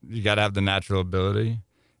 You got to have the natural ability,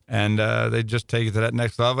 and they just take it to that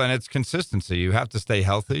next level. And it's consistency. You have to stay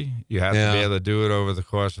healthy. You have to be able to do it over the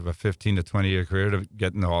course of a 15 to 20 year career to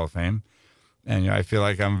get in the Hall of Fame. And I feel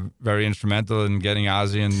like I'm very instrumental in getting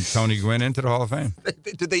Ozzie and Tony Gwynn into the Hall of Fame.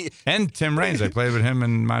 Did they? And Tim Raines. I played with him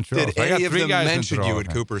in Montreal. Did so any of them mention you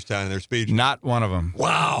at Cooperstown in their speech? Not one of them.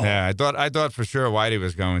 Wow. Yeah, I thought for sure Whitey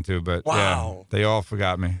was going to, but they all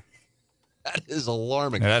forgot me. That is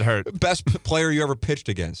alarming. Yeah, that hurt. Best player you ever pitched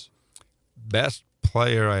against? Best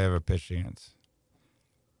player I ever pitched against.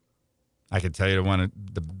 I could tell you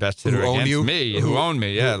the best hitter against me, who owned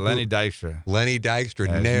me. Yeah, Lenny Dykstra. Lenny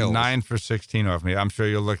Dykstra nailed 9 for 16 off me. I'm sure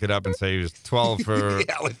you'll look it up and say he was 12 for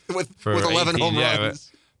with 11 home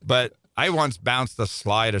runs. But I once bounced a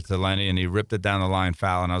slider to Lenny, and he ripped it down the line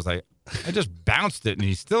foul, and I was like, I just bounced it, and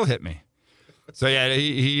he still hit me. So yeah,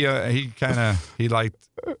 he liked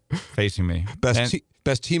facing me. Best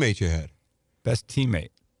teammate you had? Best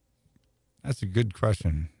teammate. That's a good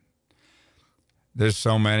question. There's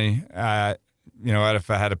so many. You know what? If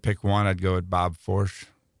I had to pick one, I'd go with Bob Forsch.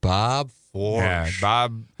 Bob Forsch. Yeah,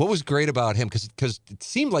 Bob. What was great about him? Because it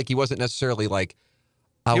seemed like he wasn't necessarily like.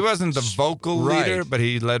 He wasn't the vocal leader, but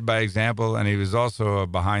he led by example, and he was also a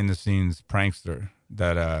behind-the-scenes prankster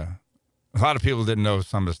that a lot of people didn't know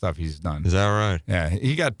some of the stuff he's done. Is that right? Yeah,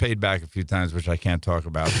 he got paid back a few times, which I can't talk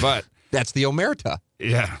about. But that's the omerta.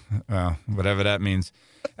 Yeah, well, whatever that means.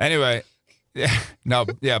 Anyway,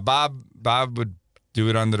 Bob would do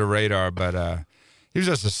it under the radar, but he was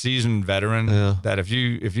just a seasoned veteran that if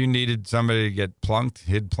you needed somebody to get plunked,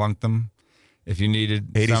 he'd plunk them. If you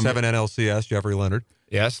needed 87 NLCS, Jeffrey Leonard.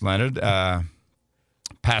 Yes, Leonard.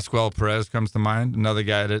 Pascual Perez comes to mind, another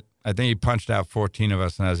guy that I think he punched out 14 of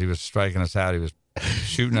us, and as he was striking us out, he was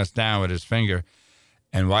shooting us down with his finger.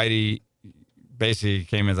 And Whitey basically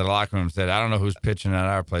came into the locker room and said, I don't know who's pitching at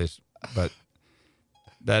our place, but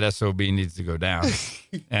that SOB needs to go down.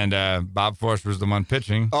 And Bob Forsch was the one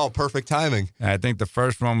pitching. Oh, perfect timing. And I think the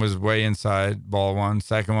first one was way inside, ball 1.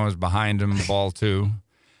 Second one was behind him, ball 2.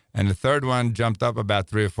 And the third one jumped up about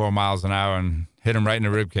 3 or 4 miles an hour and hit him right in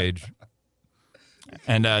the rib cage.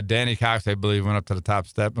 And Danny Cox, I believe, went up to the top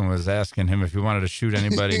step and was asking him if he wanted to shoot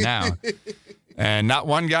anybody now. And not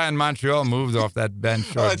one guy in Montreal moved off that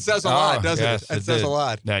bench. It says a lot, doesn't it? It says a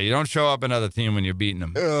lot. Yeah, you don't show up another team when you're beating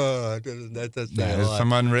them. That does say a lot. There's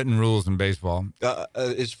some unwritten rules in baseball.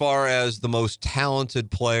 As far as the most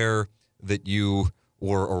talented player that you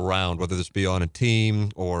were around, whether this be on a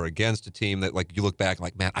team or against a team, that like you look back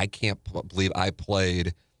like, man, I can't believe I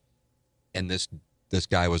played and this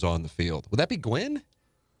guy was on the field. Would that be Gwynn?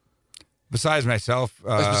 Besides myself,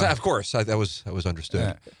 of course, that was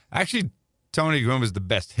understood. Actually, Tony Gwynn was the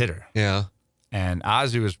best hitter. Yeah, and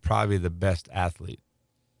Ozzie was probably the best athlete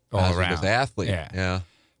all around. Best athlete. Yeah.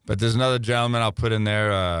 But there's another gentleman I'll put in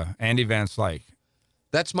there, Andy Van Slyke.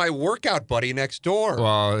 That's my workout buddy next door.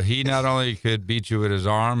 Well, he not only could beat you with his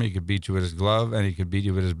arm, he could beat you with his glove, and he could beat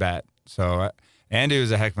you with his bat. So Andy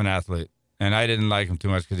was a heck of an athlete, and I didn't like him too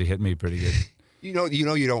much because he hit me pretty good. You know,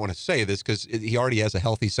 you don't want to say this because he already has a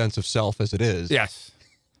healthy sense of self as it is. Yes,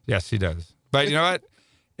 he does. But you know what?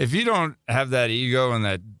 If you don't have that ego and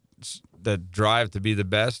that drive to be the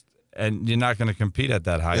best, and you're not going to compete at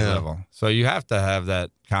that high level. So you have to have that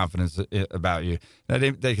confidence about you. Now,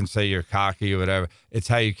 they can say you're cocky or whatever. It's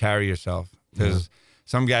how you carry yourself. Because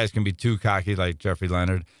some guys can be too cocky, like Jeffrey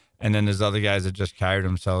Leonard, and then there's other guys that just carry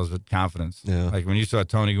themselves with confidence. Yeah. Like when you saw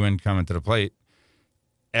Tony Gwynn coming to the plate,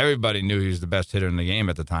 everybody knew he was the best hitter in the game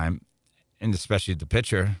at the time, and especially the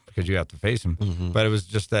pitcher because you have to face him. Mm-hmm. But it was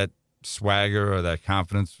just that swagger or that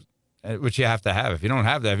confidence, which you have to have. If you don't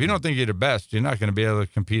have that, if you don't think you're the best, you're not going to be able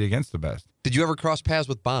to compete against the best. Did you ever cross paths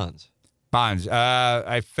with Bonds? Bonds.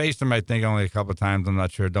 I faced him, I think, only a couple of times. I'm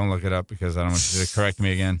not sure. Don't look it up because I don't want you to correct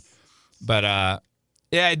me again. But,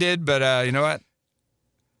 yeah, I did. But you know what?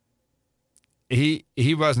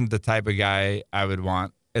 He wasn't the type of guy I would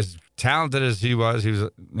want. As talented as he was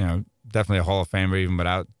definitely a Hall of Famer even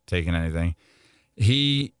without taking anything.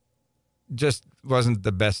 He just wasn't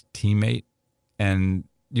the best teammate. And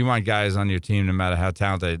you want guys on your team, no matter how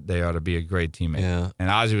talented they are, to be a great teammate. Yeah. And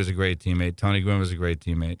Ozzie was a great teammate. Tony Gwynn was a great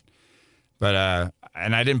teammate. But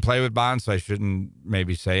and I didn't play with Bonds, so I shouldn't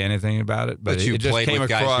maybe say anything about it. But you it just played came with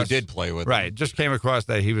across, guys who did play with right. him. Just came across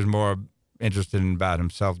that he was more interested in about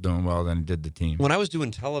himself doing well than he did the team. When I was doing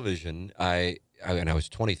television, I was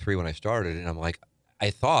 23 when I started, and I'm like, I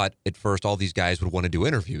thought at first all these guys would want to do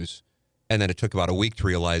interviews, and then it took about a week to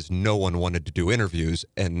realize no one wanted to do interviews,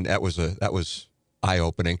 and that was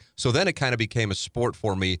eye-opening. So then it kind of became a sport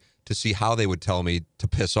for me to see how they would tell me to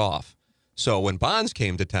piss off. So when Bonds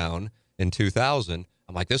came to town in 2000,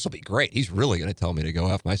 I'm like, this will be great. He's really going to tell me to go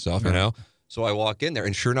F myself, you know? So I walk in there,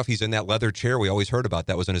 and sure enough, he's in that leather chair. We always heard about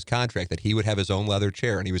that was in his contract, that he would have his own leather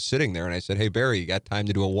chair. And he was sitting there, and I said, hey, Barry, you got time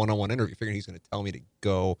to do a one-on-one interview? Figuring he's going to tell me to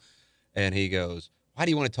go. And he goes, why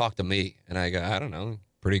do you want to talk to me? And I go, I don't know,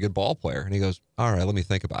 pretty good ball player. And he goes, all right, let me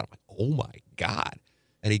think about it. I'm like, oh, my God.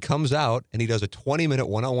 And he comes out, and he does a 20-minute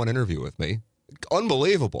one-on-one interview with me.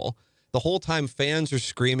 Unbelievable. The whole time fans are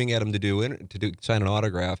screaming at him to sign an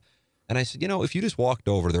autograph. And I said, if you just walked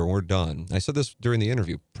over there and we're done. I said this during the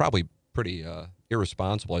interview, probably pretty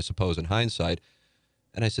irresponsible, I suppose, in hindsight.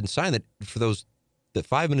 And I said, sign that for the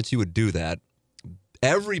 5 minutes you would do that,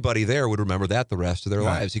 everybody there would remember that the rest of their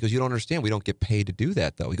lives. He goes, you don't understand. We don't get paid to do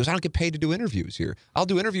that, though. He goes, I don't get paid to do interviews here. I'll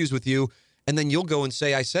do interviews with you, and then you'll go and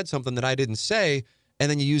say I said something that I didn't say,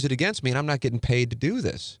 and then you use it against me, and I'm not getting paid to do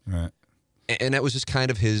this. Right. And that was just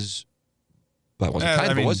kind of his... Well,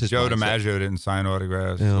 it was his Joe mindset. DiMaggio didn't sign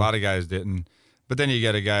autographs. Yeah. A lot of guys didn't. But then you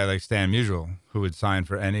get a guy like Stan Musial who would sign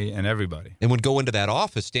for any and everybody. And would go into that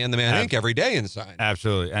office, Stan the Man Inc. every day and sign.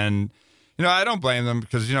 Absolutely. And, I don't blame them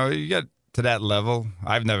because, you get to that level.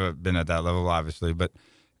 I've never been at that level, obviously. But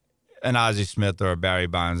an Ozzie Smith or a Barry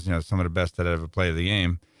Bonds, some of the best that ever played the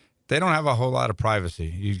game, they don't have a whole lot of privacy.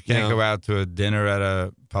 You can't go out to a dinner at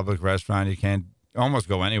a public restaurant. You can't almost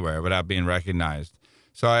go anywhere without being recognized.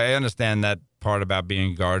 So I understand that part about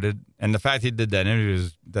being guarded. And the fact he did that interview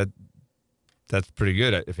is that's pretty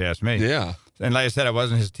good, if you ask me. Yeah. And like I said, I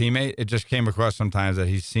wasn't his teammate. It just came across sometimes that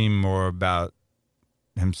he seemed more about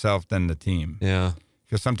himself than the team. Yeah.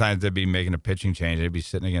 Because sometimes they'd be making a pitching change. They'd be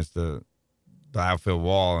sitting against the outfield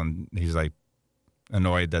wall, and he's like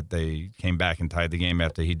annoyed that they came back and tied the game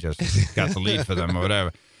after he just got the lead for them or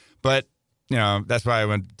whatever. But, that's why I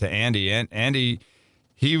went to Andy. And Andy,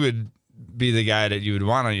 he would be the guy that you would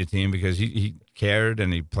want on your team because he cared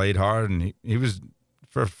and he played hard, and he was,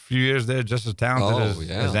 for a few years there, just as talented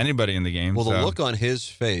as anybody in the game. Well, the look on his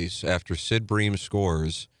face after Sid Bream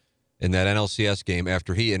scores in that NLCS game,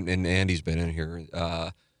 after and Andy's been in here,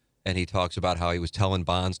 and he talks about how he was telling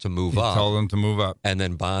Bonds to move up. He told him to move up. And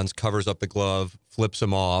then Bonds covers up the glove, flips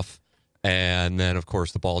him off, and then, of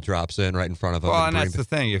course, the ball drops in right in front of him. Well, and that's the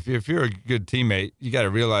thing. If you're a good teammate, you got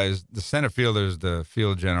to realize the center fielder is the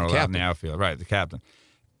field general out in the outfield. Right, the captain.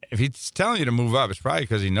 If he's telling you to move up, it's probably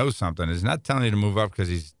because he knows something. He's not telling you to move up because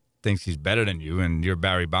he thinks he's better than you, and you're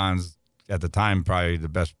Barry Bonds, at the time, probably the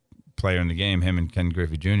best player in the game, him and Ken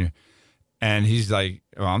Griffey Jr., and he's like,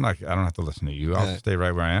 well, I don't have to listen to you. I'll stay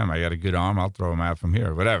right where I am. I got a good arm. I'll throw him out from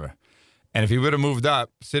here, whatever. And if he would have moved up,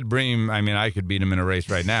 Sid Bream, I could beat him in a race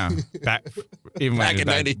right now. Back in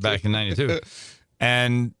 92.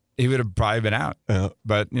 And he would have probably been out. Yeah.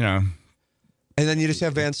 But, And then you just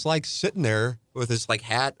have Van Slyke sitting there with his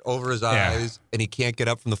hat over his eyes, and he can't get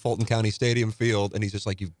up from the Fulton County Stadium field, and he's just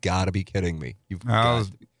like, you've got to be kidding me.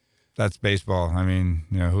 That's baseball.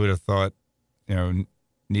 Who would have thought,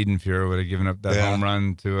 Niedenfuhrer would have given up that home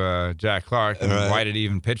run to Jack Clark, and why did he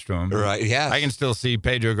even pitch to him? Right, yeah. I can still see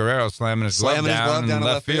Pedro Guerrero slamming his glove down in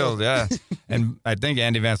left field. Yeah, and I think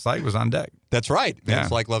Andy Van Slyke was on deck. That's right. Van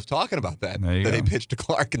Slyke loves talking about that. That he pitched to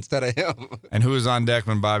Clark instead of him. And who was on deck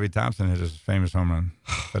when Bobby Thompson hit his famous home run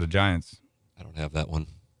for the Giants? I don't have that one.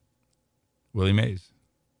 Willie Mays.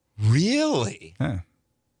 Really? Yeah.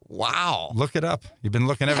 Wow. Look it up. You've been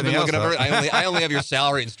looking everything else up. I only have your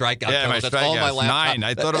salary and strikeout. Yeah, my That's strikeouts. all my laptop. 9.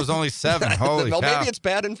 I thought it was only 7. Holy cow. Maybe it's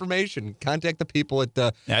bad information. Contact the people at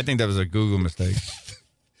the... Yeah, I think that was a Google mistake.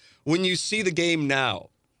 When you see the game now,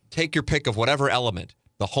 take your pick of whatever element.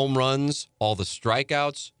 The home runs, all the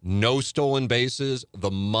strikeouts, no stolen bases,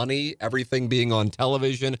 the money, everything being on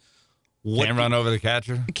television. Can't run over the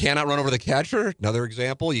catcher. Cannot run over the catcher. Another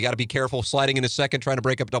example. You got to be careful sliding into second, trying to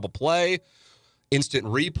break up double play. instant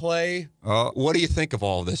replay. Oh. What do you think of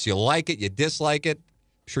all of this? You like it? You dislike it?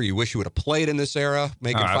 I'm sure you wish you would have played in this era,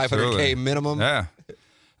 making $500K minimum. Yeah.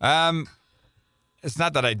 It's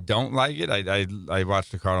not that I don't like it. I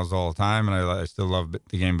watch the Cardinals all the time, and I still love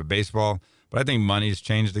the game of baseball. But I think money's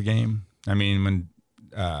changed the game. I mean, when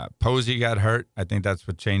Posey got hurt, I think that's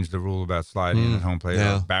what changed the rule about sliding at home plate,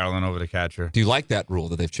 or barreling over the catcher. Do you like that rule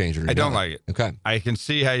that they've changed it? I don't like it. Okay. I can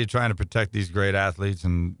see how you're trying to protect these great athletes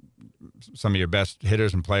and some of your best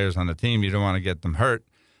hitters and players on the team. You don't want to get them hurt.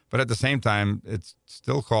 But at the same time, it's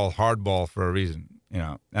still called hardball for a reason, you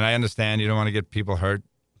know. And I understand you don't want to get people hurt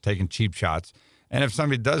taking cheap shots. And if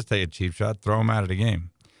somebody does take a cheap shot, throw them out of the game.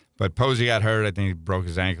 But Posey got hurt. I think he broke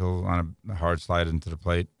his ankle on a hard slide into the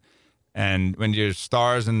plate. And when your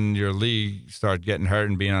stars in your league start getting hurt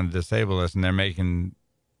and being on the disabled list, and they're making,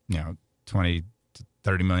 you know, $20 to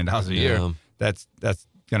 $30 million a year, that's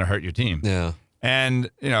going to hurt your team. Yeah.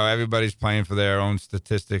 And, you know, everybody's playing for their own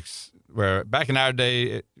statistics. Where back in our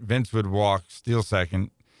day, Vince would walk, steal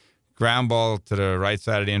second, ground ball to the right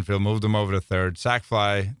side of the infield, moved him over to third, sac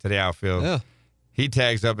fly to the outfield. Yeah. He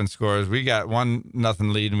tags up and scores. We got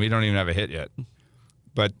 1-0 lead, and we don't even have a hit yet.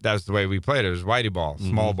 But that's the way we played. It was whitey ball,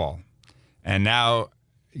 small ball. And now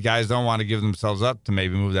guys don't want to give themselves up to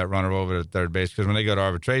maybe move that runner over to third base, because when they go to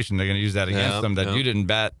arbitration, they're going to use that against them, that you didn't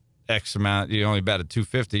bat X amount. You only batted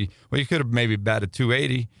 250. Well, you could have maybe batted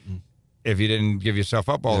 280 if you didn't give yourself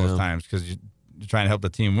up all those times, because you're trying to help the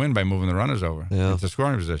team win by moving the runners over into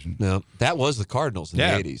scoring position. Yeah, that was the Cardinals in the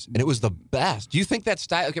 80s, and it was the best. Do you think that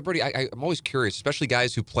style, okay, Brady, I'm always curious, especially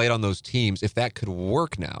guys who played on those teams, if that could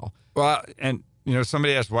work now? Well, and, you know,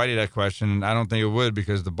 somebody asked Whitey that question, and I don't think it would,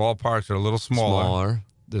 because the ballparks are a little smaller.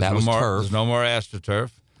 There's no more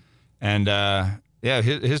AstroTurf. And,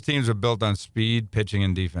 his teams are built on speed, pitching,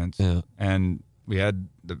 and defense. Yeah. And we had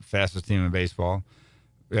the fastest team in baseball.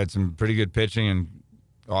 We had some pretty good pitching and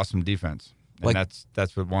awesome defense. And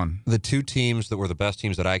that's what won. The two teams that were the best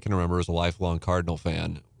teams that I can remember as a lifelong Cardinal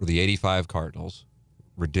fan were the 85 Cardinals,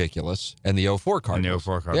 ridiculous, and the 04 Cardinals.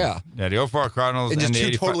 Yeah, the 04 Cardinals and the two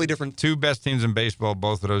 85, totally different. Two best teams in baseball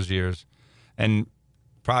both of those years, and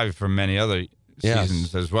probably for many other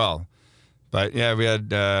seasons as well. But, yeah, we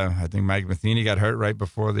had, I think Mike Matheny got hurt right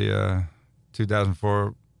before the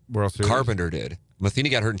 2004 World Series. Carpenter did. Matheny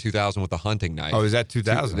got hurt in 2000 with a hunting knife. Oh, is that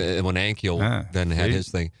 2000? When Ankiel then had his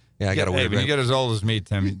thing. Yeah, I got a weird when you get as old as me,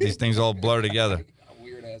 Tim, these things all blur together.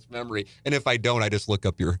 Weird-ass memory. And if I don't, I just look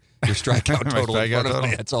up your strikeout total in front of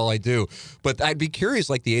me. That's all I do. But I'd be curious,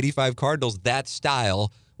 like the 85 Cardinals, that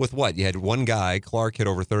style with what? You had one guy, Clark, hit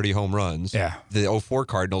over 30 home runs. Yeah. The 04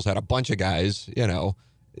 Cardinals had a bunch of guys, you know,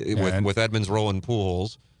 with Edmonds, Rowan,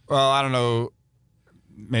 Pujols. Well, I don't know.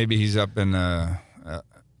 Maybe he's up in a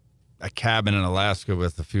cabin in Alaska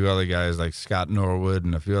with a few other guys like Scott Norwood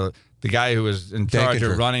and a few other. The guy who was in charge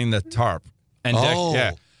of running the tarp. And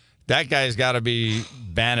that guy's got to be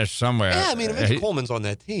banished somewhere. Yeah, I mean, Mitch Coleman's on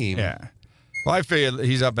that team. Yeah. Well, I figure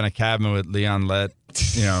he's up in a cabin with Leon Lett,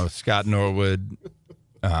 you know, Scott Norwood,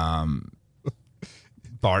 Bartman,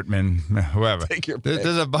 whoever. Take your pick.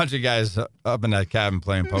 There's a bunch of guys up in that cabin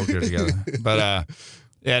playing poker together. But,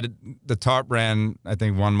 the tarp ran, I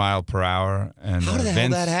think, 1 mile per hour. And how the hell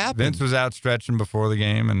that happened? Vince was out stretching before the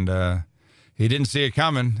game, and he didn't see it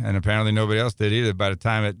coming, and apparently nobody else did either. By the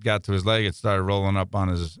time it got to his leg, it started rolling up on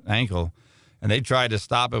his ankle. And they tried to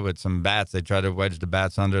stop it with some bats. They tried to wedge the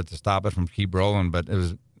bats under it to stop it from keep rolling, but it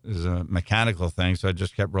was a mechanical thing, so it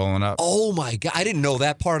just kept rolling up. Oh, my God. I didn't know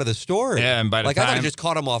that part of the story. Yeah, and by the time... I thought it just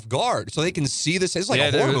caught him off guard, so they can see this. It's like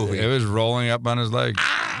a horror movie. It was rolling up on his leg.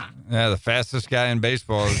 Yeah, the fastest guy in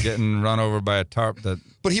baseball is getting run over by a tarp. But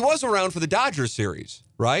he was around for the Dodgers series,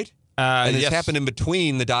 right? And this happened in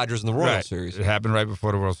between the Dodgers and the World Series. It happened right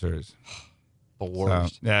before the World Series. The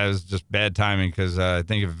worst. So, it was just bad timing because I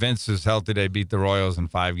think if Vince was healthy, they beat the Royals in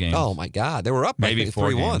 5 games. Oh, my God. They were up maybe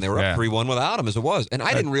 3-1. They were up 3-1 without him as it was. And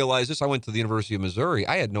I didn't realize this. I went to the University of Missouri.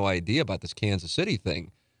 I had no idea about this Kansas City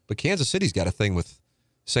thing. But Kansas City's got a thing with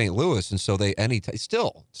St. Louis, and so they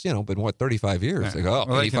still, it's, you know, been 35 years. Yeah. They go,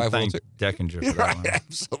 well, 85 they can thank Deckinger for that one.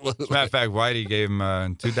 Absolutely. As a matter of fact, Whitey gave him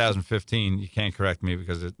in 2015. You can't correct me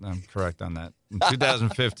because I'm correct on that. In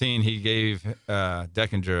 2015, he gave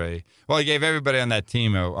Deckinger he gave everybody on that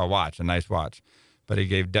team a watch, a nice watch, but he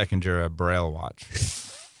gave Deckinger a Braille watch.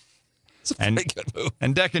 It's a pretty good move.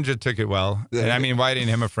 And Deckinger took it well. Yeah. And I mean, Whitey and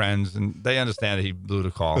him are friends, and they understand that he blew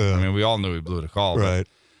the call. Yeah. I mean, we all knew he blew the call. Right.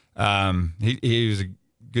 But, he was a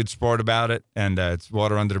good sport about it, and it's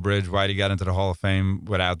water under the bridge. Whitey got into the Hall of Fame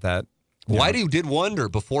without that. Whitey did wonder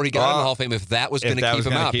before he got in the Hall of Fame if that was going to keep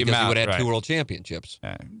him out because he would have had 2 world championships.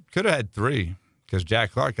 Could have had 3 because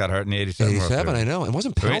Jack Clark got hurt in the 87. 87, I know. And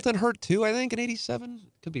wasn't Pendleton hurt too, I think, in 87?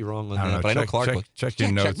 Could be wrong on that, know. but I know Clark was. Check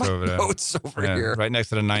your notes over there. Notes over here. Right next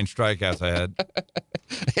to the 9 strikeouts I had.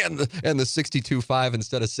 and the 62.5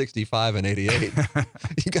 instead of 65 in 88.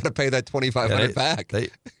 You got to pay that $2,500 back.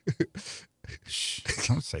 Shh,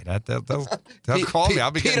 don't say that. They'll call me.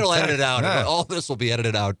 I'll be Pete will edit it out. Yeah. All this will be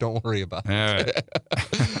edited out. Don't worry about it.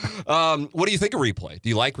 All right. What do you think of replay? Do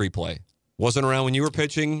you like replay? Wasn't around when you were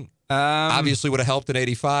pitching. Obviously would have helped in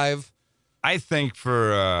 85. I think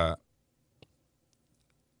for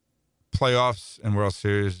playoffs and World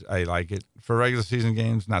Series, I like it. For regular season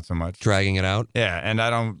games, not so much. Dragging it out? Yeah, and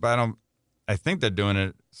I think they're doing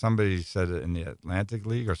it. Somebody said it in the Atlantic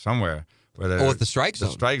League or somewhere. With the strike zone.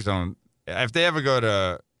 The strike zone. If they ever go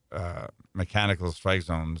to mechanical strike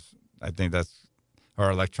zones, I think or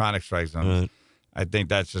electronic strike zones, right. I think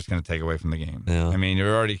that's just going to take away from the game. Yeah. I mean, you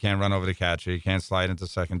already can't run over the catcher. You can't slide into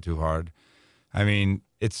second too hard. I mean,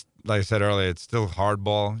 it's like I said earlier, it's still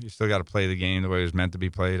hardball. You still got to play the game the way it was meant to be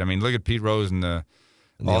played. I mean, look at Pete Rose in the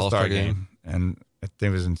All-Star game. And I think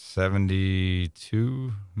it was in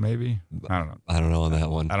 72, maybe? I don't know. I don't know on that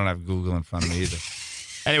one. I don't have Google in front of me either.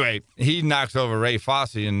 Anyway, he knocks over Ray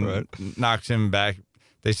Fosse and knocks him back.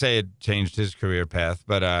 They say it changed his career path,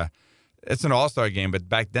 but it's an all-star game. But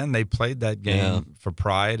back then, they played that game for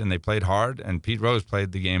pride, and they played hard, and Pete Rose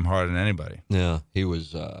played the game harder than anybody. Yeah, he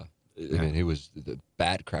was I mean, he was the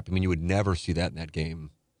bad crap. I mean, you would never see that in that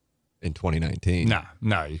game in 2019.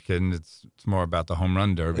 No, you're kidding. It's more about the home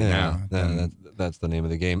run derby now. That's the name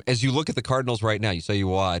of the game. As you look at the Cardinals right now, you say you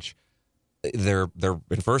watch, they're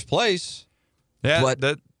in first place. Yeah,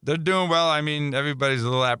 but they're doing well. I mean, everybody's a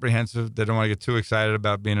little apprehensive. They don't want to get too excited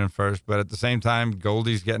about being in first. But at the same time,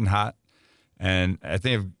 Goldie's getting hot. And I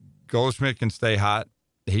think if Goldschmidt can stay hot,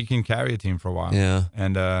 he can carry a team for a while. Yeah.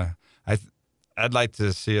 And I'd like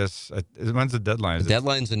to see us. When's the deadline? The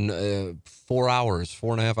deadline's in 4.5 hours.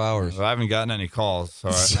 Well, I haven't gotten any calls, so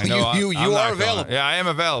I know you are available. Yeah, I am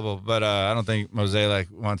available, but I don't think Mosaic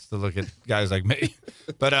wants to look at guys like me.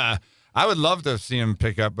 But I would love to see him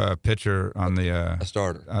pick up a pitcher on the a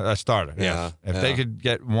starter. A starter, yes. If they could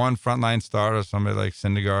get one frontline starter, somebody like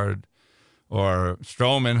Syndergaard or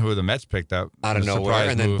Stroman, who the Mets picked up out of nowhere,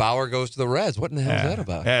 and then Bauer goes to the Reds. What in the hell is that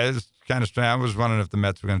about? Yeah, it's kind of strange. I was wondering if the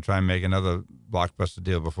Mets were going to try and make another blockbuster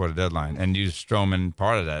deal before the deadline and use Stroman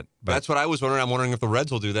part of that. But that's what I was wondering. I'm wondering if the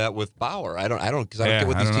Reds will do that with Bauer. I don't get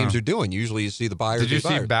what these teams are doing. Usually, you see the buyers. Did you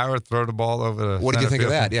see Bauer throw the ball over the? What did you think of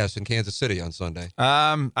that? Yes, in Kansas City on Sunday.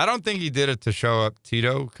 I don't think he did it to show up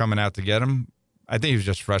Tito coming out to get him. I think he was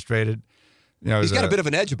just frustrated. You know, he's got a bit of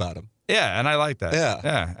an edge about him. Yeah, and I like that.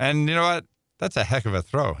 Yeah, and you know what? That's a heck of a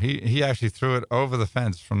throw. He actually threw it over the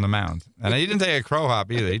fence from the mound. And he didn't take a crow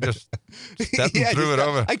hop either. He just stepped and threw it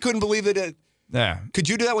over. I couldn't believe it. Yeah. Could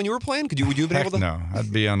you do that when you were playing? Would you have been able to? No.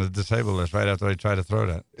 I'd be on the disabled list right after I tried to throw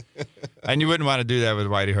that. And you wouldn't want to do that with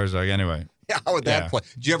Whitey Herzog anyway. Yeah, how would that play?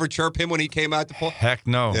 Did you ever chirp him when he came out to play? Heck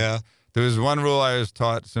no. Yeah. There was one rule I was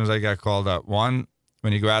taught as soon as I got called up. One,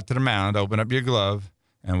 when you go out to the mound, open up your glove,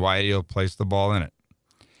 and Whitey will place the ball in it.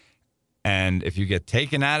 And if you get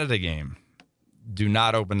taken out of the game, do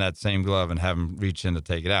not open that same glove and have him reach in to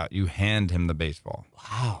take it out. You hand him the baseball.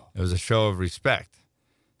 Wow. It was a show of respect.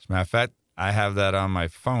 As a matter of fact, I have that on my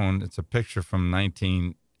phone. It's a picture from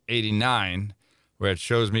 1989 where it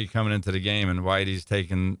shows me coming into the game and Whitey's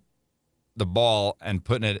taking the ball and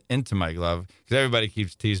putting it into my glove because everybody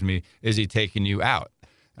keeps teasing me, is he taking you out?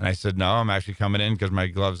 And I said, no, I'm actually coming in because my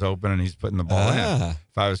glove's open and he's putting the ball in.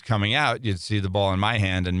 If I was coming out, you'd see the ball in my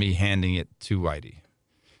hand and me handing it to Whitey.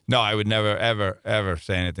 No, I would never, ever, ever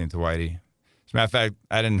say anything to Whitey. As a matter of fact,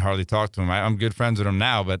 I didn't hardly talk to him. I'm good friends with him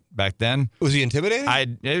now, but back then... Was he intimidating?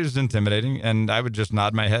 It was intimidating, and I would just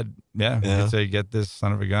nod my head. Yeah. He'd say, get this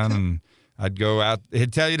son of a gun, and I'd go out.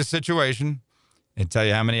 He'd tell you the situation. He'd tell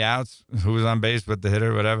you how many outs, who was on base, what the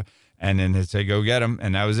hitter, whatever, and then he'd say, go get him,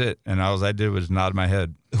 and that was it. And all I did was nod my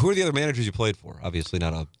head. Who are the other managers you played for? Obviously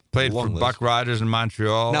not a Played for list. Buck Rogers in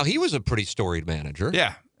Montreal. Now, he was a pretty storied manager.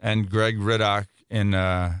 Yeah, and Greg Riddock in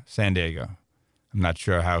San Diego. I'm not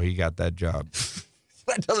sure how he got that job.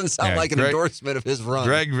 That doesn't sound like an endorsement of his run.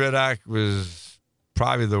 Greg Riddock was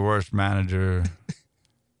probably the worst manager.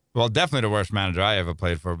 Well, definitely the worst manager I ever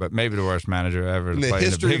played for, but maybe the worst manager ever to in the play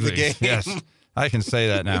history in the of the leagues. game. Yes, I can say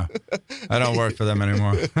that now. I don't work for them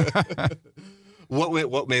anymore.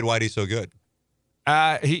 What made Whitey so good?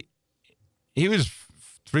 He was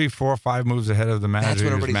 3, 4, 5 moves ahead of the manager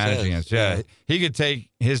he was managing against. Yeah, he could take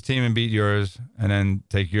his team and beat yours, and then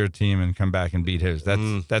take your team and come back and beat his.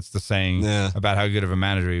 That's the saying about how good of a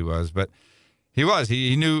manager he was. But he was.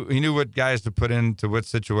 He knew what guys to put into what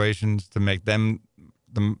situations to make them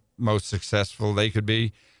the most successful they could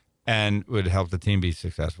be and would help the team be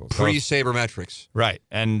successful. Pre-sabermetrics. Right.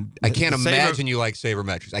 And I can't imagine you like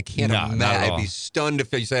sabermetrics. I can't imagine. I'd be stunned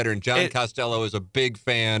if you said it. And John Costello is a big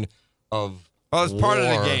fan of it's part of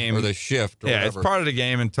the game. Or the shift or whatever. It's part of the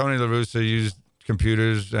game. And Tony La Russa used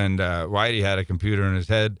computers, and Whitey had a computer in his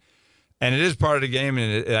head. And it is part of the game,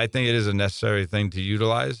 and I think it is a necessary thing to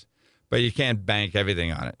utilize. But you can't bank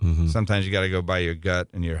everything on it. Mm-hmm. Sometimes you got to go by your gut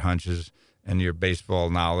and your hunches and your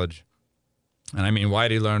baseball knowledge. And I mean,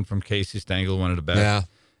 Whitey learned from Casey Stengel, one of the best. Yeah.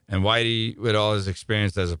 And Whitey, with all his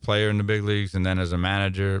experience as a player in the big leagues and then as a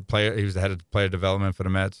manager, he was the head of player development for the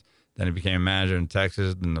Mets. Then he became a manager in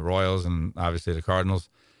Texas and the Royals and obviously the Cardinals.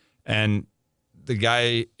 And the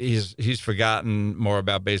guy, he's forgotten more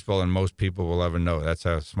about baseball than most people will ever know. That's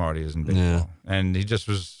how smart he is in baseball. Yeah. And he just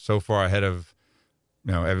was so far ahead of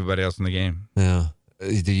everybody else in the game. Yeah.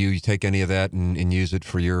 Do you take any of that and use it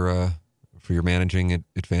for your managing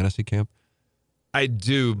at fantasy camp? I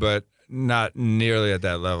do, but not nearly at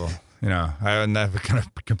that level. I'm never going to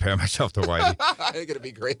compare myself to Whitey. It's going to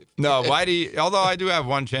be great. No, Whitey, although I do have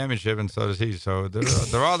one championship, and so does he. So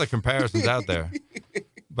there are the comparisons out there.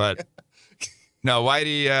 But, no,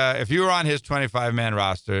 Whitey, if you were on his 25-man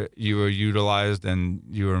roster, you were utilized and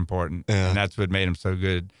you were important. Yeah. And that's what made him so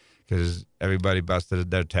good, because everybody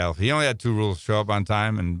busted their tail. He only had 2 rules: show up on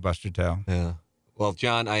time and bust your tail. Yeah. Well,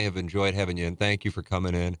 John, I have enjoyed having you, and thank you for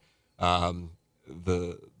coming in.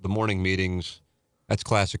 The morning meetings, that's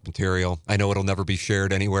classic material. I know it'll never be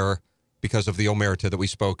shared anywhere because of the omerta that we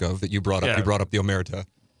spoke of, that you brought up. Yeah. You brought up the omerta.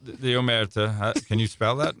 The omerta. Can you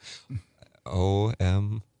spell that?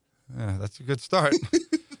 O-M. Yeah, that's a good start.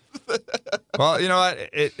 Well, you know what?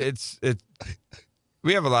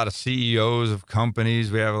 We have a lot of CEOs of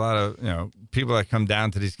companies. We have a lot of people that come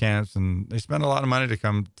down to these camps, and they spend a lot of money to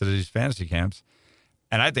come to these fantasy camps.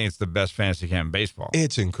 And I think it's the best fantasy camp in baseball.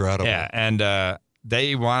 It's incredible. Yeah, and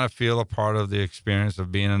they want to feel a part of the experience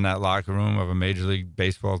of being in that locker room of a Major League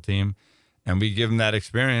Baseball team. And we give them that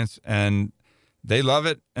experience, and they love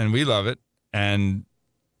it, and we love it. And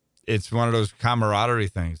it's one of those camaraderie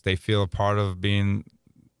things. They feel a part of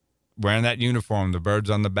wearing that uniform, the birds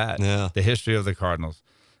on the bat, the history of the Cardinals.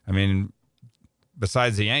 I mean,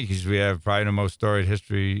 besides the Yankees, we have probably the most storied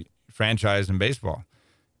franchise in baseball.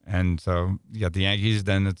 And so you got the Yankees,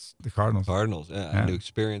 then it's the Cardinals. Yeah. And to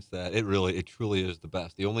experience that, it truly is the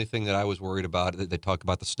best. The only thing that I was worried about, they talk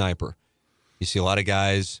about the sniper. You see a lot of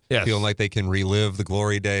guys feeling like they can relive the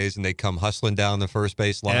glory days, and they come hustling down the first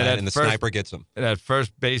base line, and the sniper gets them. That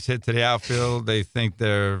first base hit to the outfield, they think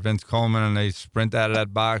they're Vince Coleman, and they sprint out of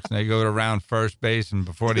that box, and they go to round first base, and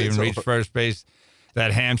before they even reach first base,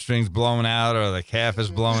 that hamstring's blown out or the calf is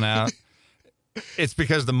blown out. It's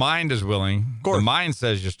because the mind is willing. The mind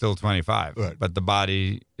says you're still 25, but the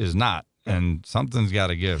body is not, and something's got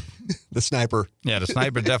to give. The sniper. Yeah, the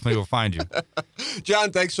sniper definitely will find you.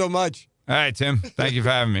 John, thanks so much. All right, Tim. Thank you for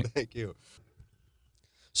having me. Thank you.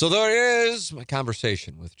 So there is my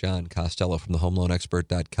conversation with John Costello from the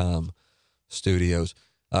HomeLoanExpert.com studios.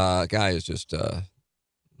 Guy is just,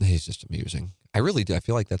 he's just amusing. I really do. I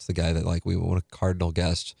feel like that's the guy that, we want a Cardinal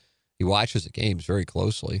guest. He watches the games very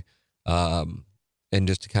closely. And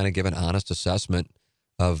just to kind of give an honest assessment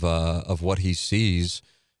of what he sees,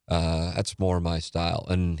 that's more my style.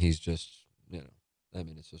 And he's just,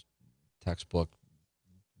 it's just textbook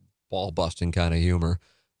ball busting kind of humor.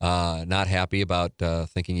 Not happy about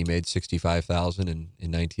thinking he made $65,000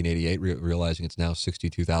 in 1988, realizing it's now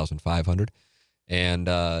 $62,500,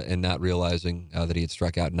 and not realizing that he had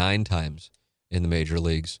struck out 9 times in the major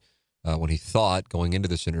leagues. When he thought, going into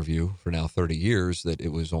this interview for now 30 years, that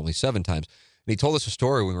it was only 7 times. And he told us a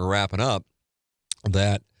story when we were wrapping up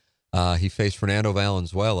that he faced Fernando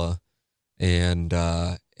Valenzuela, and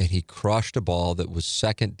he crushed a ball that was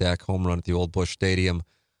second deck home run at the old Busch Stadium,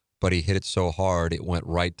 but he hit it so hard it went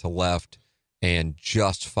right to left and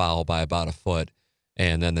just foul by about a foot.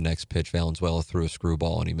 And then the next pitch, Valenzuela threw a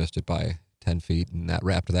screwball, and he missed it by 10 feet, and that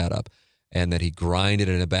wrapped that up. And that he grinded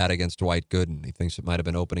in a bat against Dwight Gooden. He thinks it might have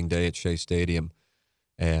been opening day at Shea Stadium.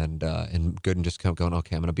 And Gooden just kept going,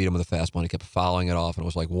 okay, I'm going to beat him with a fastball. And he kept fouling it off, and it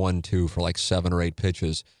was like 1-2 for 7 or 8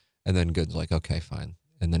 pitches. And then Gooden's like, okay, fine.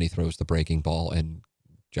 And then he throws the breaking ball, and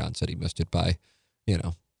John said he missed it by,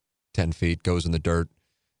 10 feet, goes in the dirt.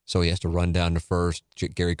 So he has to run down to first.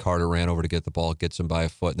 Gary Carter ran over to get the ball, gets him by a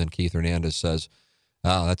foot, and then Keith Hernandez says,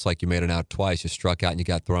 oh, that's like you made an out twice. You struck out and you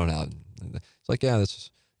got thrown out. And it's like, yeah, this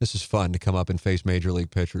is fun to come up and face major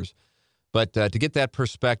league pitchers. But to get that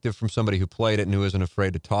perspective from somebody who played it and who isn't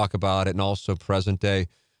afraid to talk about it, and also present day,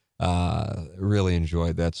 really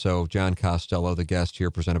enjoyed that. So John Costello, the guest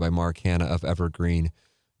here, presented by Mark Hanna of Evergreen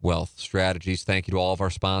Wealth Strategies. Thank you to all of our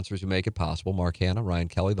sponsors who make it possible. Mark Hanna, Ryan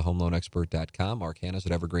Kelly, thehomeloanexpert.com. Mark Hanna's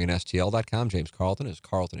at evergreenstl.com. James Carlton is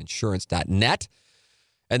carltoninsurance.net.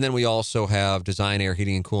 And then we also have Design Air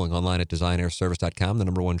Heating and Cooling online at designairservice.com, the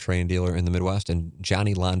number one Trane dealer in the Midwest, and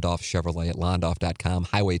Johnny Londoff Chevrolet at londoff.com,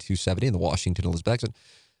 Highway 270 in the Washington Elizabeth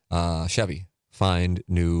exit. Chevy, find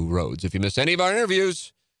new roads. If you missed any of our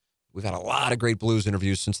interviews, we've had a lot of great Blues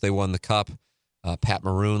interviews since they won the Cup. Pat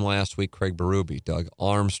Maroon last week, Craig Berube, Doug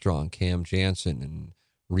Armstrong, Cam Jansen, and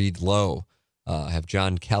Reed Lowe. Have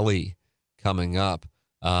John Kelly coming up.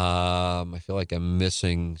 I feel like I'm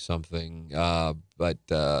missing something, but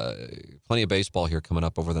plenty of baseball here coming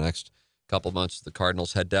up over the next couple of months. The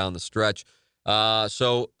Cardinals head down the stretch.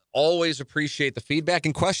 So always appreciate the feedback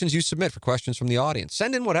and questions you submit for questions from the audience.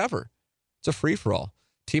 Send in whatever. It's a free-for-all.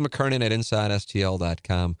 T. McKernan at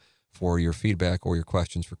InsideSTL.com for your feedback or your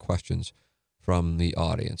questions for questions from the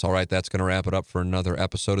audience. All right, that's going to wrap it up for another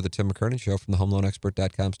episode of the Tim McKernan Show from the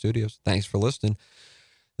HomeLoanExpert.com studios. Thanks for listening.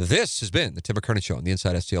 This has been the Tim McKernan Show on the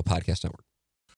Inside STL Podcast Network.